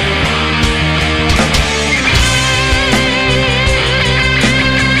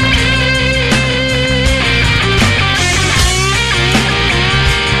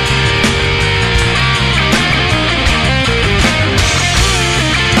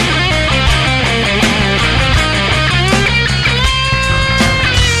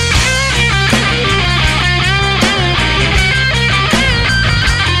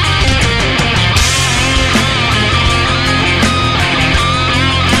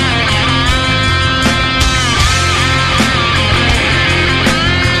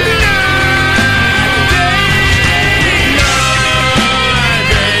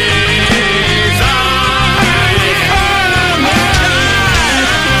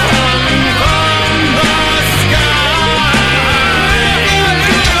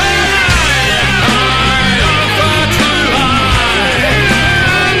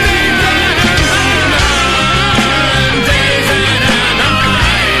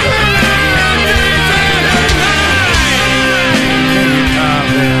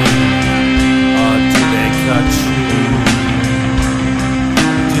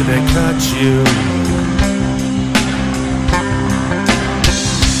 You.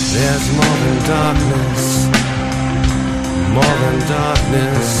 There's more than darkness, more than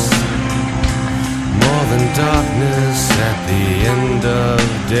darkness, more than darkness at the end of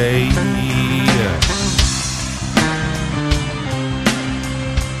day.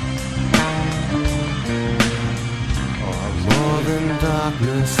 More than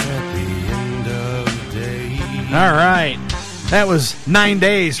darkness at the end of day. All right. That was 9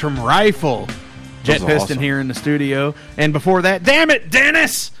 Days from Rifle. Jet Piston awesome. here in the studio. And before that, damn it,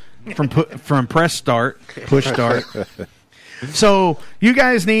 Dennis! From Press Start, Push Start. So you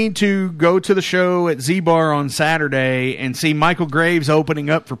guys need to go to the show at Z-Bar on Saturday and see Michael Graves opening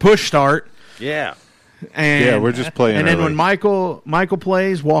up for Push Start. Yeah. And, Yeah, we're just playing And then early. when Michael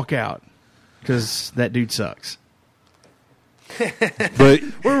plays, walk out. Because that dude sucks. But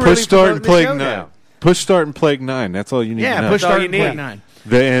We're push really start and promoting the Plague show 9. now. Push start and Plague 9. That's all you need to Yeah, know. Push all Start you and Plague need. 9.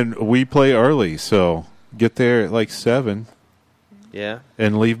 And we play early, so get there at like 7 Yeah.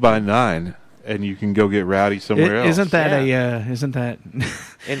 and leave by 9, and you can go get rowdy somewhere else. Isn't that Yeah. isn't that...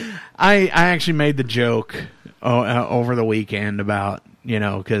 And I actually made the joke over the weekend about,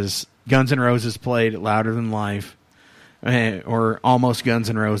 because Guns N' Roses played at Louder Than Life, or almost Guns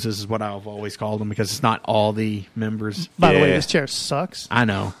N' Roses is what I've always called them, because it's not all the members. By the way, Yeah. this chair sucks. I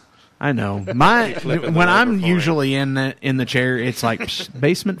know. When I'm usually in the chair, it's like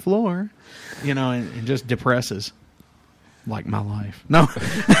basement floor, and it just depresses. Like my life. No,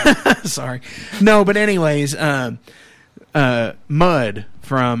 sorry. No, but anyways, Mud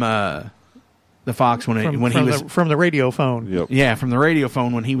from the Fox when he was from the radio phone. Yep. yeah, from the radio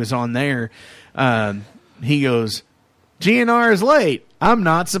phone when he was on there, he goes, GNR is late. I'm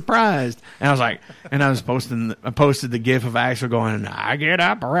not surprised. And I was like, and I posted the gif of Axl going, I get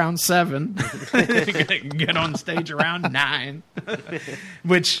up around 7, get on stage around 9,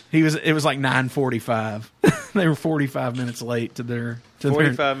 which it was like 9:45. They were 45 minutes late to their.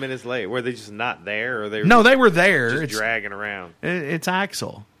 45 minutes late. Were they just not there, or they? No, they were there. Just dragging around. It's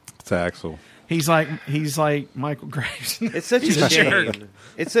Axl. It's Axl. He's like Michael Graves. It's such a shame.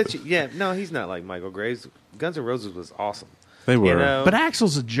 It's such no, he's not like Michael Graves. Guns N' Roses was awesome. They were. You know? But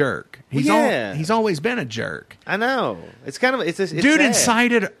Axl's a jerk. He's always been a jerk. I know. It's kind of it's dude sad.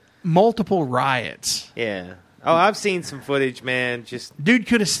 incited multiple riots. Yeah. Oh, I've seen some footage, man. Just dude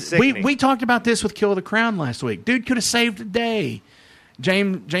could have. We talked about this with Kill the Crown last week. Dude could have saved the day.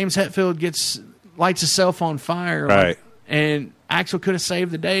 James Hetfield lights himself on fire, right? And Axl could have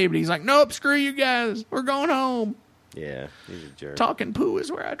saved the day, but he's like, nope, screw you guys. We're going home. Yeah, he's a jerk. Talking poo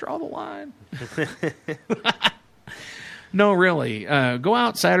is where I draw the line. No, really. Go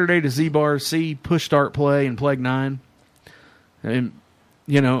out Saturday to Z-Bar, see Push Start play and Plague 9. And,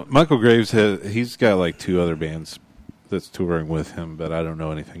 Michael Graves, he's got like 2 other bands that's touring with him, but I don't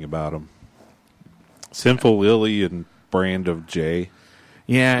know anything about them. Sinful Lily and Brand of J.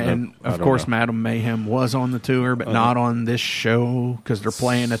 Yeah, and of course, Madam Mayhem was on the tour, but not on this show because they're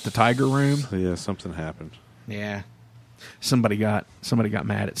playing at the Tiger Room. Yeah, something happened. Yeah, somebody got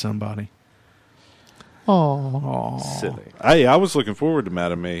mad at somebody. Oh, silly. I was looking forward to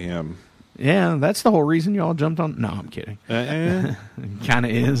Madam Mayhem. Yeah, that's the whole reason you all jumped on. No, I'm kidding. Kind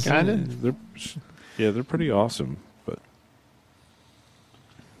of is. Kind of. They're pretty awesome. But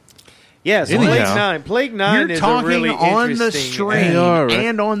yeah, so Plague 9 You're is talking a really on the interesting. stream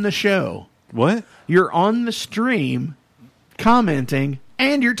and on the show. What? You're on the stream, commenting,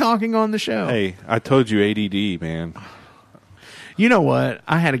 and you're talking on the show. Hey, I told you ADD, man. You know what?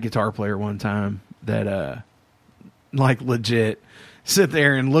 I had a guitar player one time that, legit sit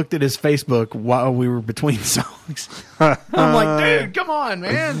there and looked at his Facebook while we were between songs. I'm like, dude, come on,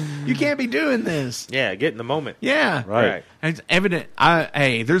 man. You can't be doing this. Yeah, get in the moment. Yeah. Right. And it's evident.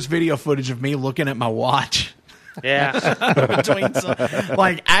 There's video footage of me looking at my watch. Yeah. Between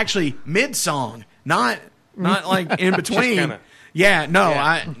like actually mid-song, not like in between.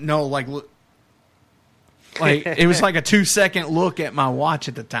 Kinda, Like it was like a 2-second look at my watch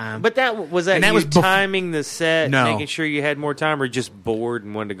at the time. But that was timing the set, making sure you had more time, or just bored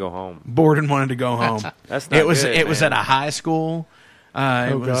and wanted to go home. Bored and wanted to go home. That's not it was. good, it was man. at a high school.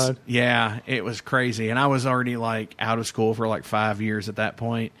 God. Yeah, it was crazy, and I was already like out of school for like 5 years at that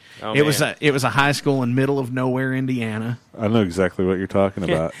point. Oh, it was a high school in middle of nowhere, Indiana. I know exactly what you're talking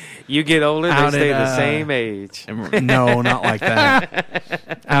about. You get older, they Out stay at, the same age. No, not like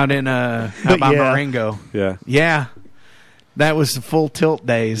that. Out in out by Marengo. Yeah. Yeah, that was the full tilt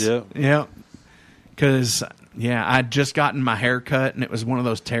days. Yep. Because I'd just gotten my hair cut, and it was one of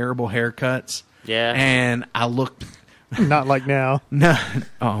those terrible haircuts. Yeah. And I looked. Not like now. No.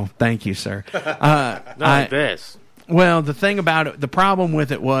 Oh, thank you, sir. Not like this. Well, the thing about it, the problem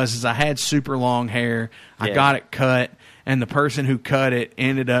with it was I had super long hair. I got it cut, and the person who cut it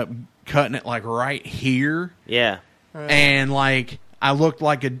ended up cutting it like right here. Yeah. And like I looked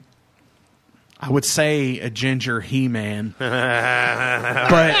like I would say a ginger He-Man. But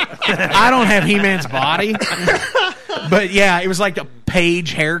I don't have He-Man's body. But yeah, it was like a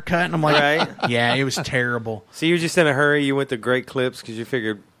page haircut, and I'm like, yeah, it was terrible. So you were just in a hurry. You went to Great Clips because you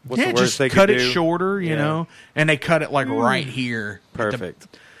figured, what's the worst just they could cut do? it shorter, you know, and they cut it like right here. Perfect.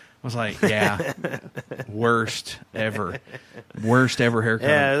 I was like, yeah, worst ever haircut.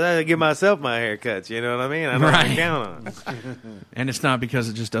 Yeah, I give myself my haircuts. You know what I mean? I don't even count on it. And it's not because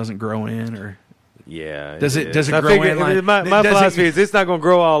it just doesn't grow in, or yeah. Does it I grow figure, in? Like, my philosophy is it's not going to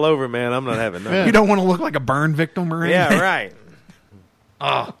grow all over, man. I'm not having that. You don't want to look like a burn victim or anything. Yeah, right.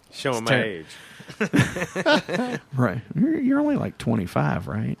 Oh, showing my age. Right. You're only like 25,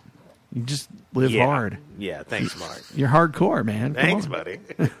 right? You just live hard. Yeah, thanks, Mark. You're hardcore, man. Come Thanks, on. buddy.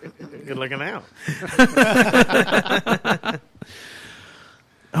 Good looking out.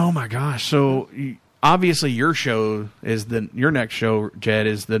 Oh my gosh! So obviously, your show is your next show, Jed,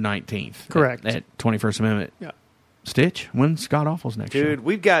 is the 19th. Correct. At 21st Amendment. Yeah. Stitch. When's Scott Awful's next show? Dude,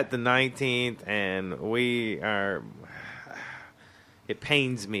 we've got the 19th, and we are. It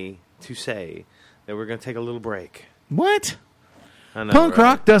pains me to say that we're going to take a little break. What? I know, Punk right?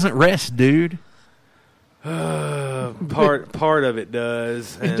 rock doesn't rest, dude. Part of it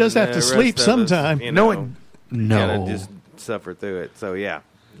does. It does have to sleep sometime. No. Gotta just suffer through it. So yeah,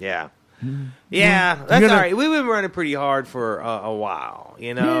 that's all right. We've been running pretty hard for a while,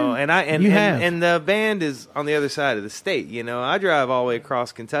 you know. Yeah, and the band is on the other side of the state. You know, I drive all the way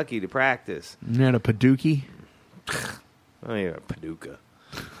across Kentucky to practice. You had a Paducah? Oh yeah, Paducah.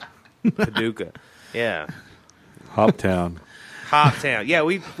 Paducah. Yeah. Hoptown. Hoptown. Yeah,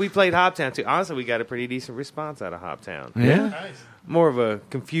 we played Hoptown too. Honestly, we got a pretty decent response out of Hoptown. Yeah. More of a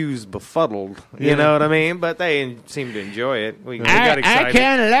confused, befuddled, you know what I mean? But they seem to enjoy it. We got excited. I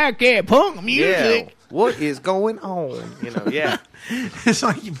kind of like that punk music. Yeah. What is going on? You know, yeah. It's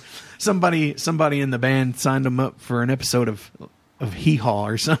like somebody in the band signed them up for an episode of Hee Haw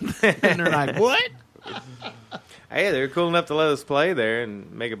or something. And they're like, what? Hey, they're cool enough to let us play there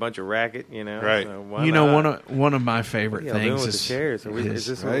and make a bunch of racket, you know. Right. So why You know, not? one of my favorite What are y'all doing things with the chairs? Is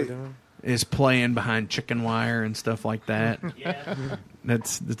this what we're doing? is playing behind chicken wire and stuff like that. Yeah.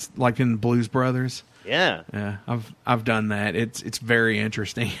 That's like in Blues Brothers. Yeah. Yeah, I've done that. It's very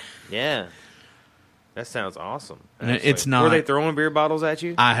interesting. Yeah. That sounds awesome. It's not. Were they throwing beer bottles at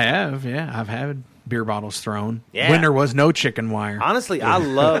you? I have, yeah. I've had beer bottles thrown. Yeah. When there was no chicken wire. Honestly, I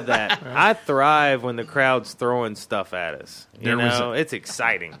love that. I thrive when the crowd's throwing stuff at us. You know, it's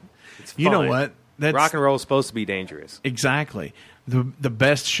exciting. It's fun. You know what? Rock and roll is supposed to be dangerous. Exactly. The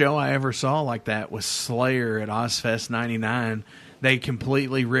best show I ever saw like that was Slayer at Ozfest '99. They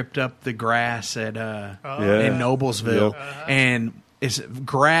completely ripped up the grass at in Noblesville, and it's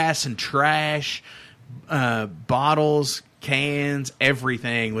grass and trash, bottles, cans,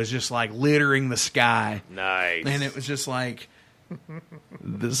 everything was just like littering the sky. Nice. And it was just like,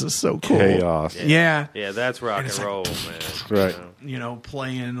 this is so cool. Chaos. Yeah. Yeah, that's rock and roll, man. Right. You know,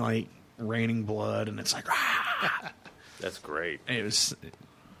 playing like Raining Blood, and it's like, That's great. it was.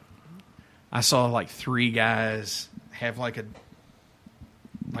 I saw like 3 guys have like a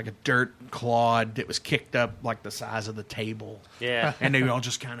dirt clod that was kicked up like the size of the table. Yeah. And they all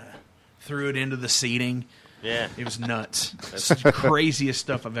just kind of threw it into the seating. Yeah. It was nuts. It's the craziest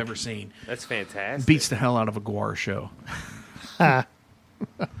stuff I've ever seen. That's fantastic. Beats the hell out of a Guar show.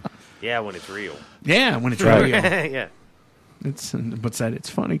 Yeah, when it's real. Yeah, when it's Right. real. Yeah. It's what's that? It's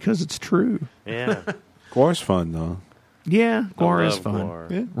funny because it's true. Yeah. Guar's fun, though. Yeah, Guar I is love fun.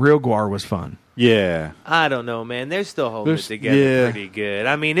 Guar. Yeah. Real Guar was fun. Yeah. I don't know, man. They're still holding There's- it together yeah. pretty good.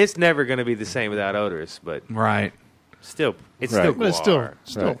 I mean, it's never going to be the same without Odorous, but Right. still, it's Right. still But it's Guar.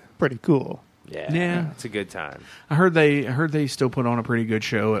 still Right. pretty cool. Yeah. Yeah. It's a good time. I heard they still put on a pretty good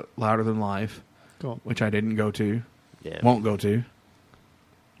show at Louder Than Life, Cool. which I didn't go to. Yeah. Won't go to.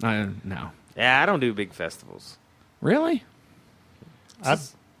 No. Yeah, I don't do big festivals. Really? I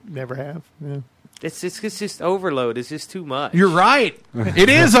never have. Yeah. It's just overload. It's just too much. You're right. It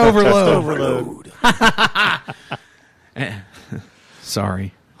is overload.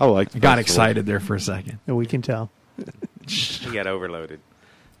 Sorry. I like the I got festival. excited there for a second. And we can tell. You got overloaded.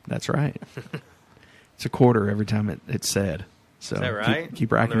 That's right. It's a quarter every time it's said. So Is that right?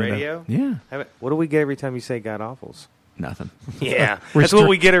 Keep On racking the it up. radio? Yeah. What do we get every time you say God awfuls? Nothing. Yeah. That's what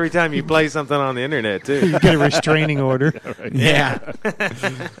we get every time you play something on the internet, too. You get a restraining order. Yeah.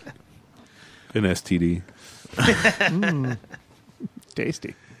 An STD.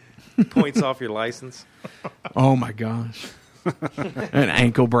 Tasty. Points off your license. Oh my gosh. An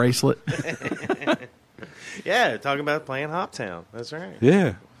ankle bracelet. Yeah, talking about playing Hoptown. That's right.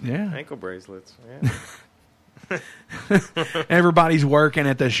 Yeah. Yeah. Ankle bracelets. Yeah. Everybody's working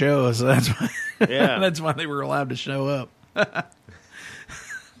at the show, so that's why Yeah. that's why they were allowed to show up.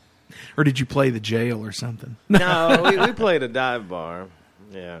 Or did you play the jail or something? No, we played a dive bar.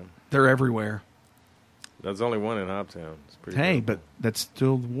 Yeah. They're everywhere. There's only one in Hoptown. It's pretty Hey, cool. but that's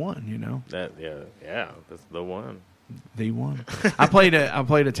still the one, you know. Yeah, that's the one. The one. I played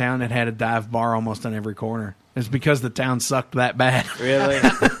a town that had a dive bar almost on every corner. It's because the town sucked that bad. Really?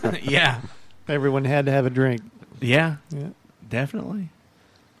 Yeah. Everyone had to have a drink. Yeah. Yeah. Definitely.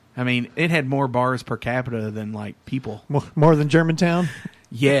 I mean, it had more bars per capita than like people. More than Germantown?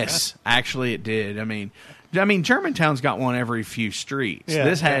 Yes, actually it did. I mean Germantown's got one every few streets.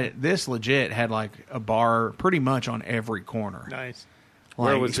 Yeah, This legit had like a bar pretty much on every corner. Nice.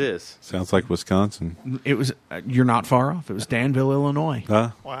 Where Like, was this? Sounds like Wisconsin. It was you're not far off. It was Danville, Illinois.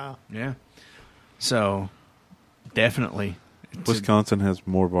 Huh? Wow. Yeah. So, definitely Wisconsin has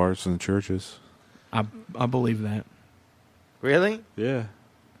more bars than churches. I believe that. Really? Yeah.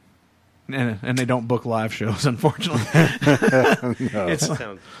 And they don't book live shows, unfortunately. It's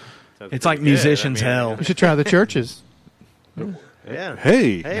Sounds it's like pretty good. musicians' I mean, hell. We should try the churches. Yeah.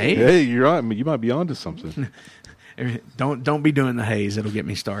 Hey, you're on. You might be onto something. Don't be doing the haze. It'll get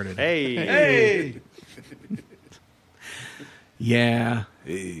me started. Hey. Yeah.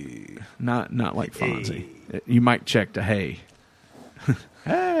 Not like Fonzie. You might check to hey.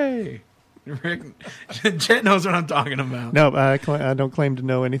 Hey. Rick, Jet knows what I'm talking about. No, I don't claim to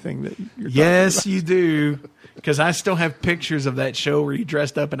know anything that you're Yes, you do. Because I still have pictures of that show where you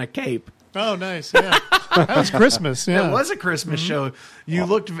dressed up in a cape. Oh, nice. Yeah, that was Christmas. Yeah, It was a Christmas show. You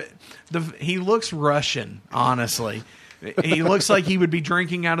looked. He looks Russian. Honestly, he looks like he would be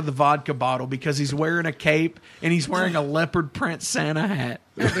drinking out of the vodka bottle because he's wearing a cape and he's wearing a leopard print Santa hat.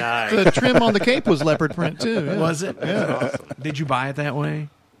 Nice. The trim on the cape was leopard print too. Yeah. Was it? Yeah. Did you buy it that way?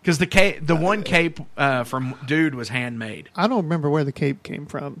 Because the one cape from Dude was handmade. I don't remember where the cape came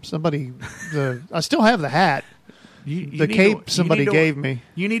from. I still have the hat. The cape somebody gave me.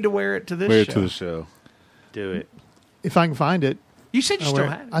 You need to wear it to this Wear show. it to the show. Do it. If I can find it. You said you I'll still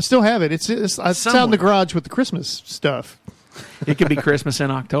wear it. had it. I still have it. It's out in the Somewhere. garage with the Christmas stuff. It could be Christmas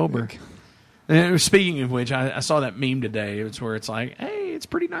in October. And speaking of which, I saw that meme today. It's where it's like, hey, it's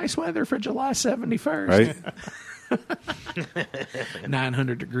pretty nice weather for July 71st. Right?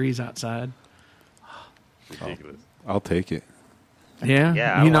 900 degrees outside. Ridiculous. I'll take it. Yeah?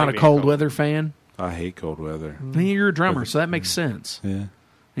 Yeah, I You're not like a being cold cold. weather fan? I hate cold weather. You're a drummer, so that makes sense. Yeah.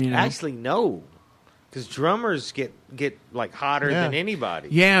 You know? Actually, no, because drummers get like hotter Yeah. than anybody.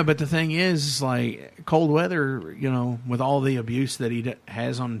 Yeah, but the thing is, like, cold weather, you know, with all the abuse that he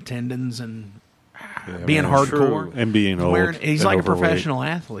has on tendons and being man. hardcore. And being old. He's and like a overweight. professional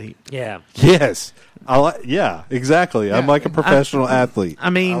athlete. Yeah. Yes. Yeah, exactly. I'm like a professional athlete. I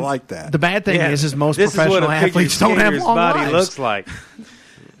mean, I like that. The bad thing is most this professional is what a figure athletes don't have skater's long body lives. looks like.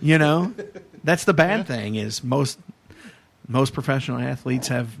 You know, that's the bad thing is most professional athletes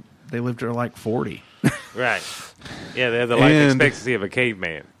they live to like 40. Right. Yeah, they have the life And- expectancy of a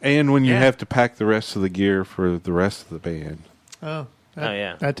caveman. And when you Yeah. have to pack the rest of the gear for the rest of the band. Oh, Oh,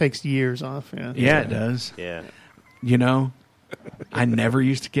 yeah. that takes years off. Yeah. Yeah, it does. Yeah. You know, I never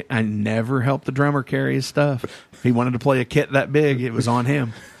helped the drummer carry his stuff. If he wanted to play a kit that big, it was on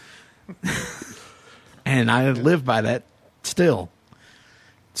him. And I live by that still.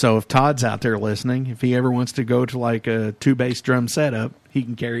 So if Todd's out there listening, if he ever wants to go to like a 2-bass drum setup, he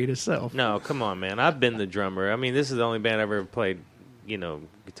can carry it himself. No, come on, man. I've been the drummer. I mean, this is the only band I've ever played,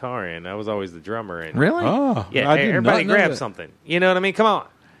 guitar in. I was always the drummer in. Really? Oh, Yeah, I did everybody not know grab that. something. You know what I mean? Come on.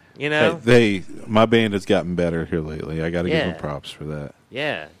 You know? My band has gotten better here lately. I got to give Yeah. them props for that.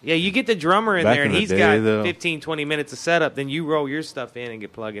 Yeah. Yeah, you get the drummer in Back there, and in the he's day, got though. 15, 20 minutes of setup. Then you roll your stuff in and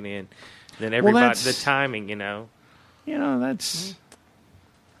get plugging in. Then everybody, that's- the timing, You know, that's...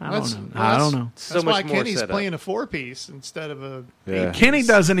 I That's- don't know. well, I that's- don't know. So That's much why more Kenny's setup. playing a 4-piece instead of a. Yeah. Kenny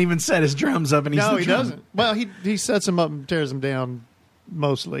doesn't even set his drums up, and he's No, the he drummer. doesn't. Well, he sets them up and tears them down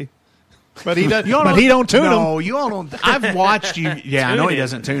mostly, but he does. You all But he don't tune them. No, you all don't. I've watched you. Yeah, I know he Tuning.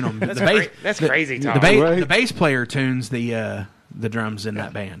 doesn't tune them. That's crazy, Tom. Right. The bass player tunes the drums in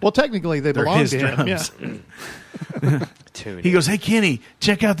that band. Well, technically, they They're belong his to him. Yeah. drums. Tune He in. goes, "Hey Kenny,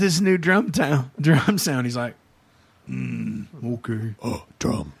 check out this new drum sound." He's like, "Okay, Oh,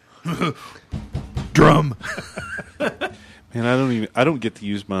 drum. drum." Man, I don't get to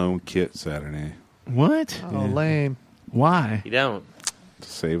use my own kit Saturday. What? Oh, lame. Why? You don't. To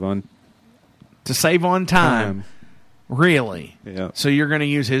save on To save on time. time. Really? Yeah. So you're going to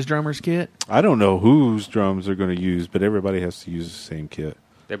use his drummer's kit? I don't know whose drums they're going to use, but everybody has to use the same kit.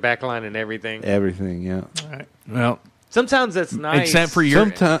 They're backlining everything. Everything, yeah. All right. Well, Sometimes that's nice. except for your,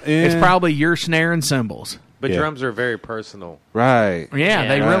 Sometimes, it's probably your snare and cymbals. But Yeah. drums are very personal. right. Yeah,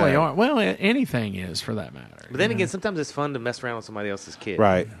 they Yeah. really Right. are. Well, anything is for that matter. But then again, sometimes it's fun to mess around with somebody else's kid.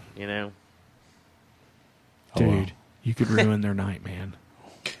 Right. You know? Dude, Oh, well. you could ruin their night, man.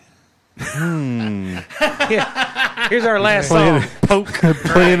 Here's our last song.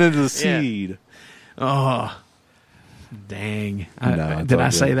 Planted the seed. Oh, dang. No, it's did all I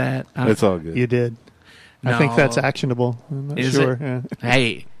good. say that? It's all good. You did. I think No. that's actionable. I'm not Is sure. it? Yeah.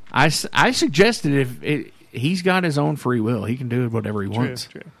 Hey, I suggested he's got his own free will. He can do whatever he wants.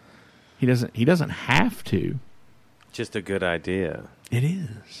 True. He doesn't have to. Just a good idea. It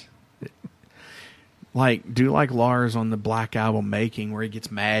is. Like, do like Lars on the Black Album Making, where he gets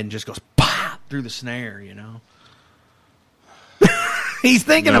mad and just goes pop through the snare, you know? He's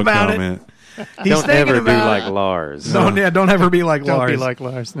thinking No about comment. it. He's Don't thinking ever do about like it. Lars. Don't ever be like Don't Lars. be like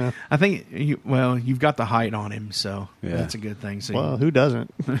Lars. No. I think, you've got the height on him, so Yeah. that's a good thing. So Well, who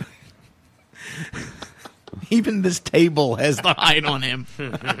doesn't? even this table has the height on him.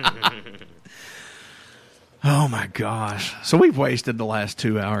 Oh my gosh! So we've wasted the last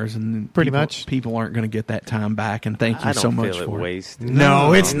 2 hours, and Pretty people- much. people aren't going to get that time back. And thank you I don't so much feel it for it. wasted.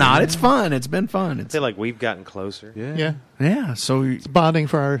 No, it's not. It's fun. It's been fun. I It's feel like we've gotten closer. Yeah. Yeah. yeah. So It's bonding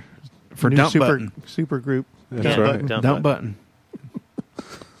for our for new dump super button, group. That's Dump right. button. dump button.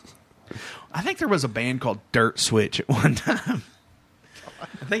 I think there was a band called Dirt Switch at one time.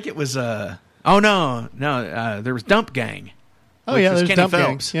 I think it was there was Dump Gang. Oh, which yeah, was there's Kenny Dump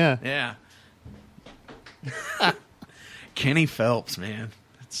Phelps. Gang. Yeah. Yeah. Kenny Phelps, man.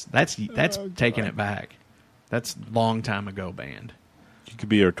 That's taking it back. That's long time ago band. You could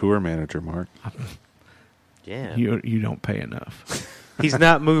be our tour manager, Mark. Yeah. You don't pay enough. He's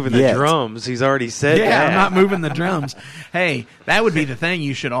not moving the Yet. drums. He's already said Yeah, that. I'm not moving the drums. Hey, that would be the thing.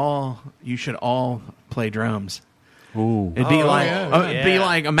 You should all play drums. Ooh. It'd be yeah. be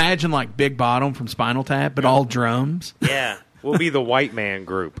like imagine like Big Bottom from Spinal Tap, but all drums. Yeah. We'll be the white man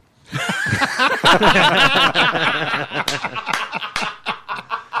group.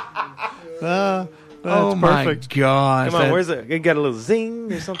 Oh That's my perfect. gosh! Come on, where's it? You got a little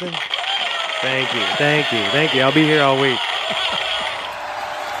zing or something? Thank you. Thank you. Thank you. I'll be here all week.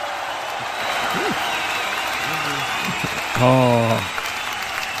 Oh,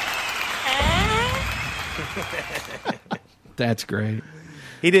 that's great.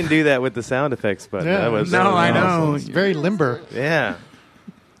 He didn't do that with the sound effects button. Yeah, That was, no, that was I know. awesome. It's very limber. Yeah.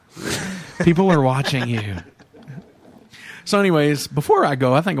 People are watching you. So, anyways, before I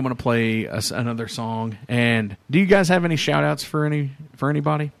go, I think I'm going to play another song. And do you guys have any shout outs for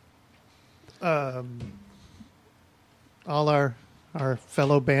anybody? All our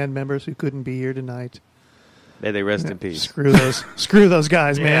fellow band members who couldn't be here tonight. May they rest in peace. Screw those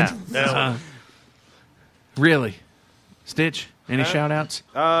guys, man. Yeah. Really? Stitch, any shout outs?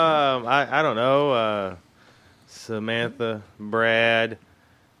 I don't know. Samantha, Brad,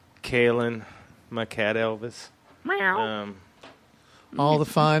 Kalen, my cat Elvis. All the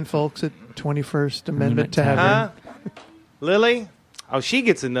fine folks at 21st Amendment Tavern. Huh? Lily? Oh, she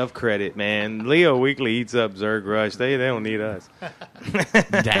gets enough credit, man. Leo Weekly eats up Zerg Rush. They don't need us.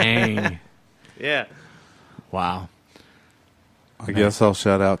 Dang. Yeah. Wow. I guess I'll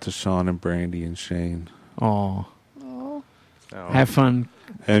shout out to Sean and Brandy and Shane. Oh. Oh. Have fun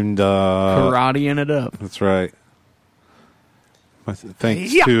And karateing it up. that's right.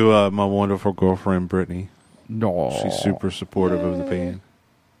 Thanks Yeah. to my wonderful girlfriend Brittany. No. She's super supportive of the band.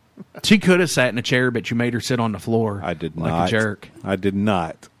 She could have sat in a chair, but you made her sit on the floor. I did like not. a jerk. I did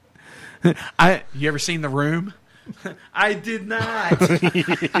not. You ever seen The Room? I did not.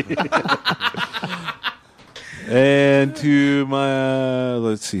 And to my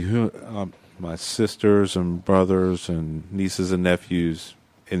let's see who my sisters and brothers and nieces and nephews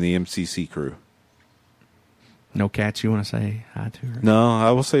in the MCC crew. No cats you want to say hi to her? No,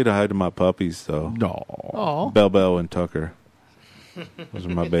 I will say hi to my puppies though. No. Oh, Bell and Tucker. Those are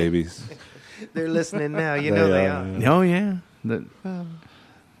my babies. They're listening now. You know they are. Oh, yeah.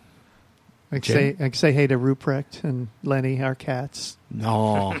 I can say hey to Ruprecht and Lenny, our cats,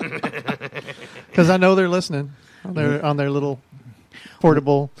 No. because I know they're listening on their little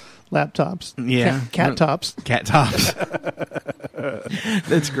portable laptops. Yeah. cat tops. Cat tops.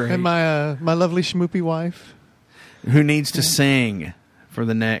 That's great. And my lovely schmoopy wife. Who needs to sing for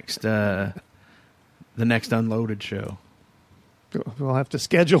the next Unloaded show? We'll have to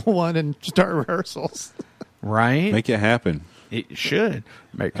schedule one and start rehearsals. Right? Make it happen. It should.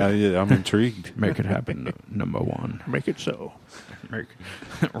 Yeah, I'm intrigued. Make it happen, number one. Make it so.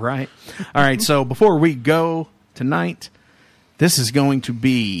 Right. All right, so before we go tonight, this is going to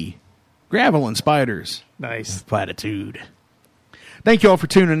be Gravel and Spiders. Nice. Platitude. Thank you all for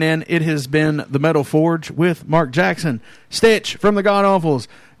tuning in. It has been The Metal Forge with Mark Jackson, Stitch from the God Awfuls,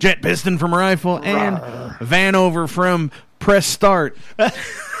 Jet Piston from Rifle, and Vanover from Press Start.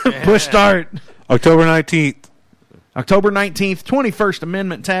 Push Start. October 19th. October 19th, 21st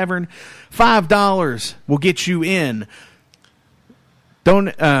Amendment Tavern. $5 will get you in.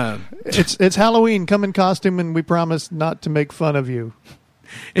 Don't. It's Halloween. Come in costume, and we promise not to make fun of you.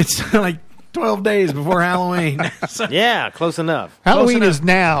 It's like 12 days before Halloween. Yeah, close enough. Halloween enough. is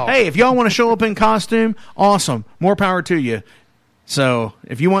now. Hey, if y'all want to show up in costume, awesome. More power to you. So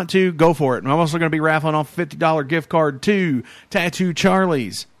if you want to, go for it. And I'm also going to be raffling off a $50 gift card to Tattoo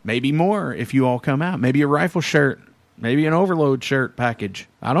Charlie's. Maybe more if you all come out. Maybe a rifle shirt. Maybe an overload shirt package.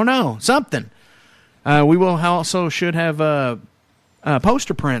 I don't know. Something. We will also should have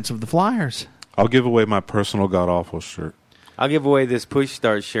poster prints of the flyers. I'll give away my personal God Awful shirt. I'll give away this Push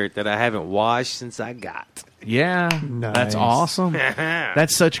Start shirt that I haven't washed since I got. Yeah. Nice. That's awesome.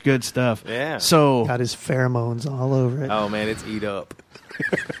 That's such good stuff. Yeah. So Got his pheromones all over it. Oh, man, it's eat up.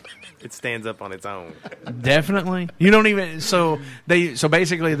 It stands up on its own. definitely. You don't even so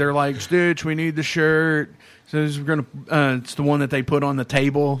basically they're like, Stitch, we need the shirt. So we're gonna it's the one that they put on the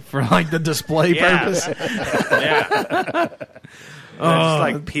table for like the display purpose. Yeah. Just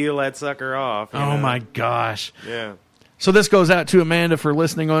like peel that sucker off. you Oh know? my gosh. Yeah. So this goes out to Amanda for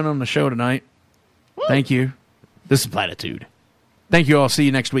listening on the show tonight. Thank you. This is Platitude. Thank you all. See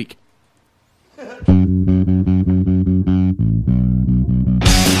you next week.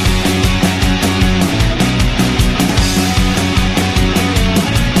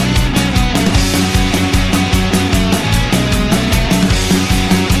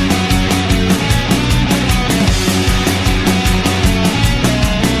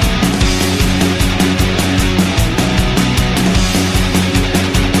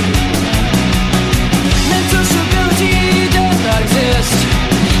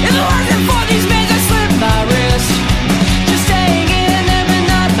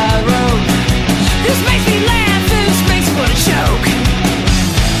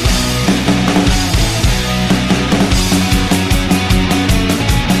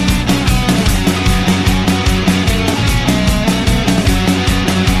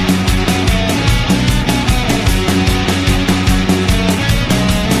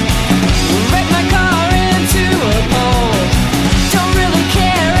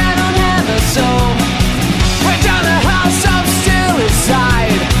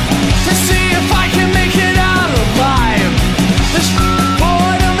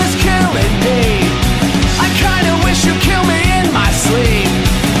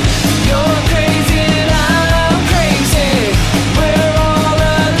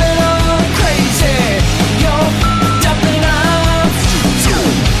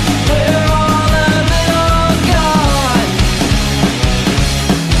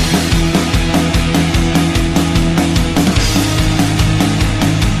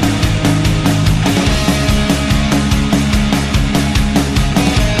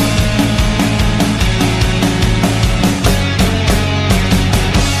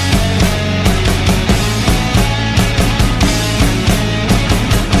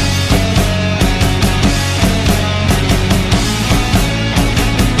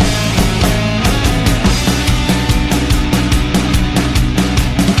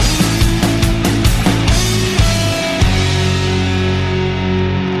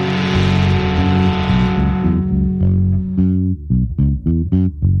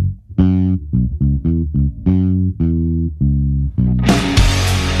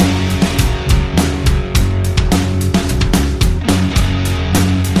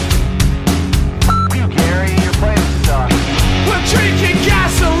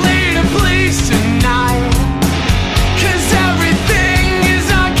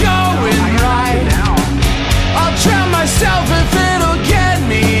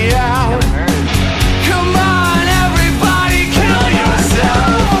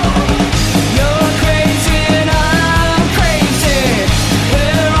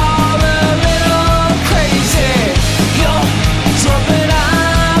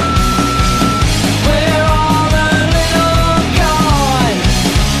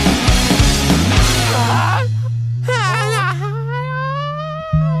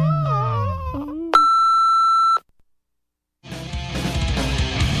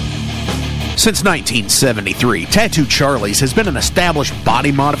 Since 1973, Tattoo Charlie's has been an established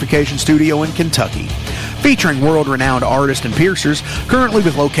body modification studio in Kentucky, featuring world-renowned artists and piercers, currently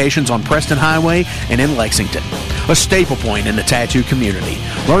with locations on Preston Highway and in Lexington, a staple point in the tattoo community.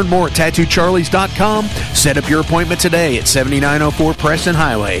 Learn more at TattooCharlies.com. Set up your appointment today at 7904 Preston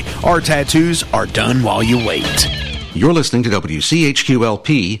Highway. Our tattoos are done while you wait. You're listening to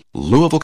WCHQLP, Louisville,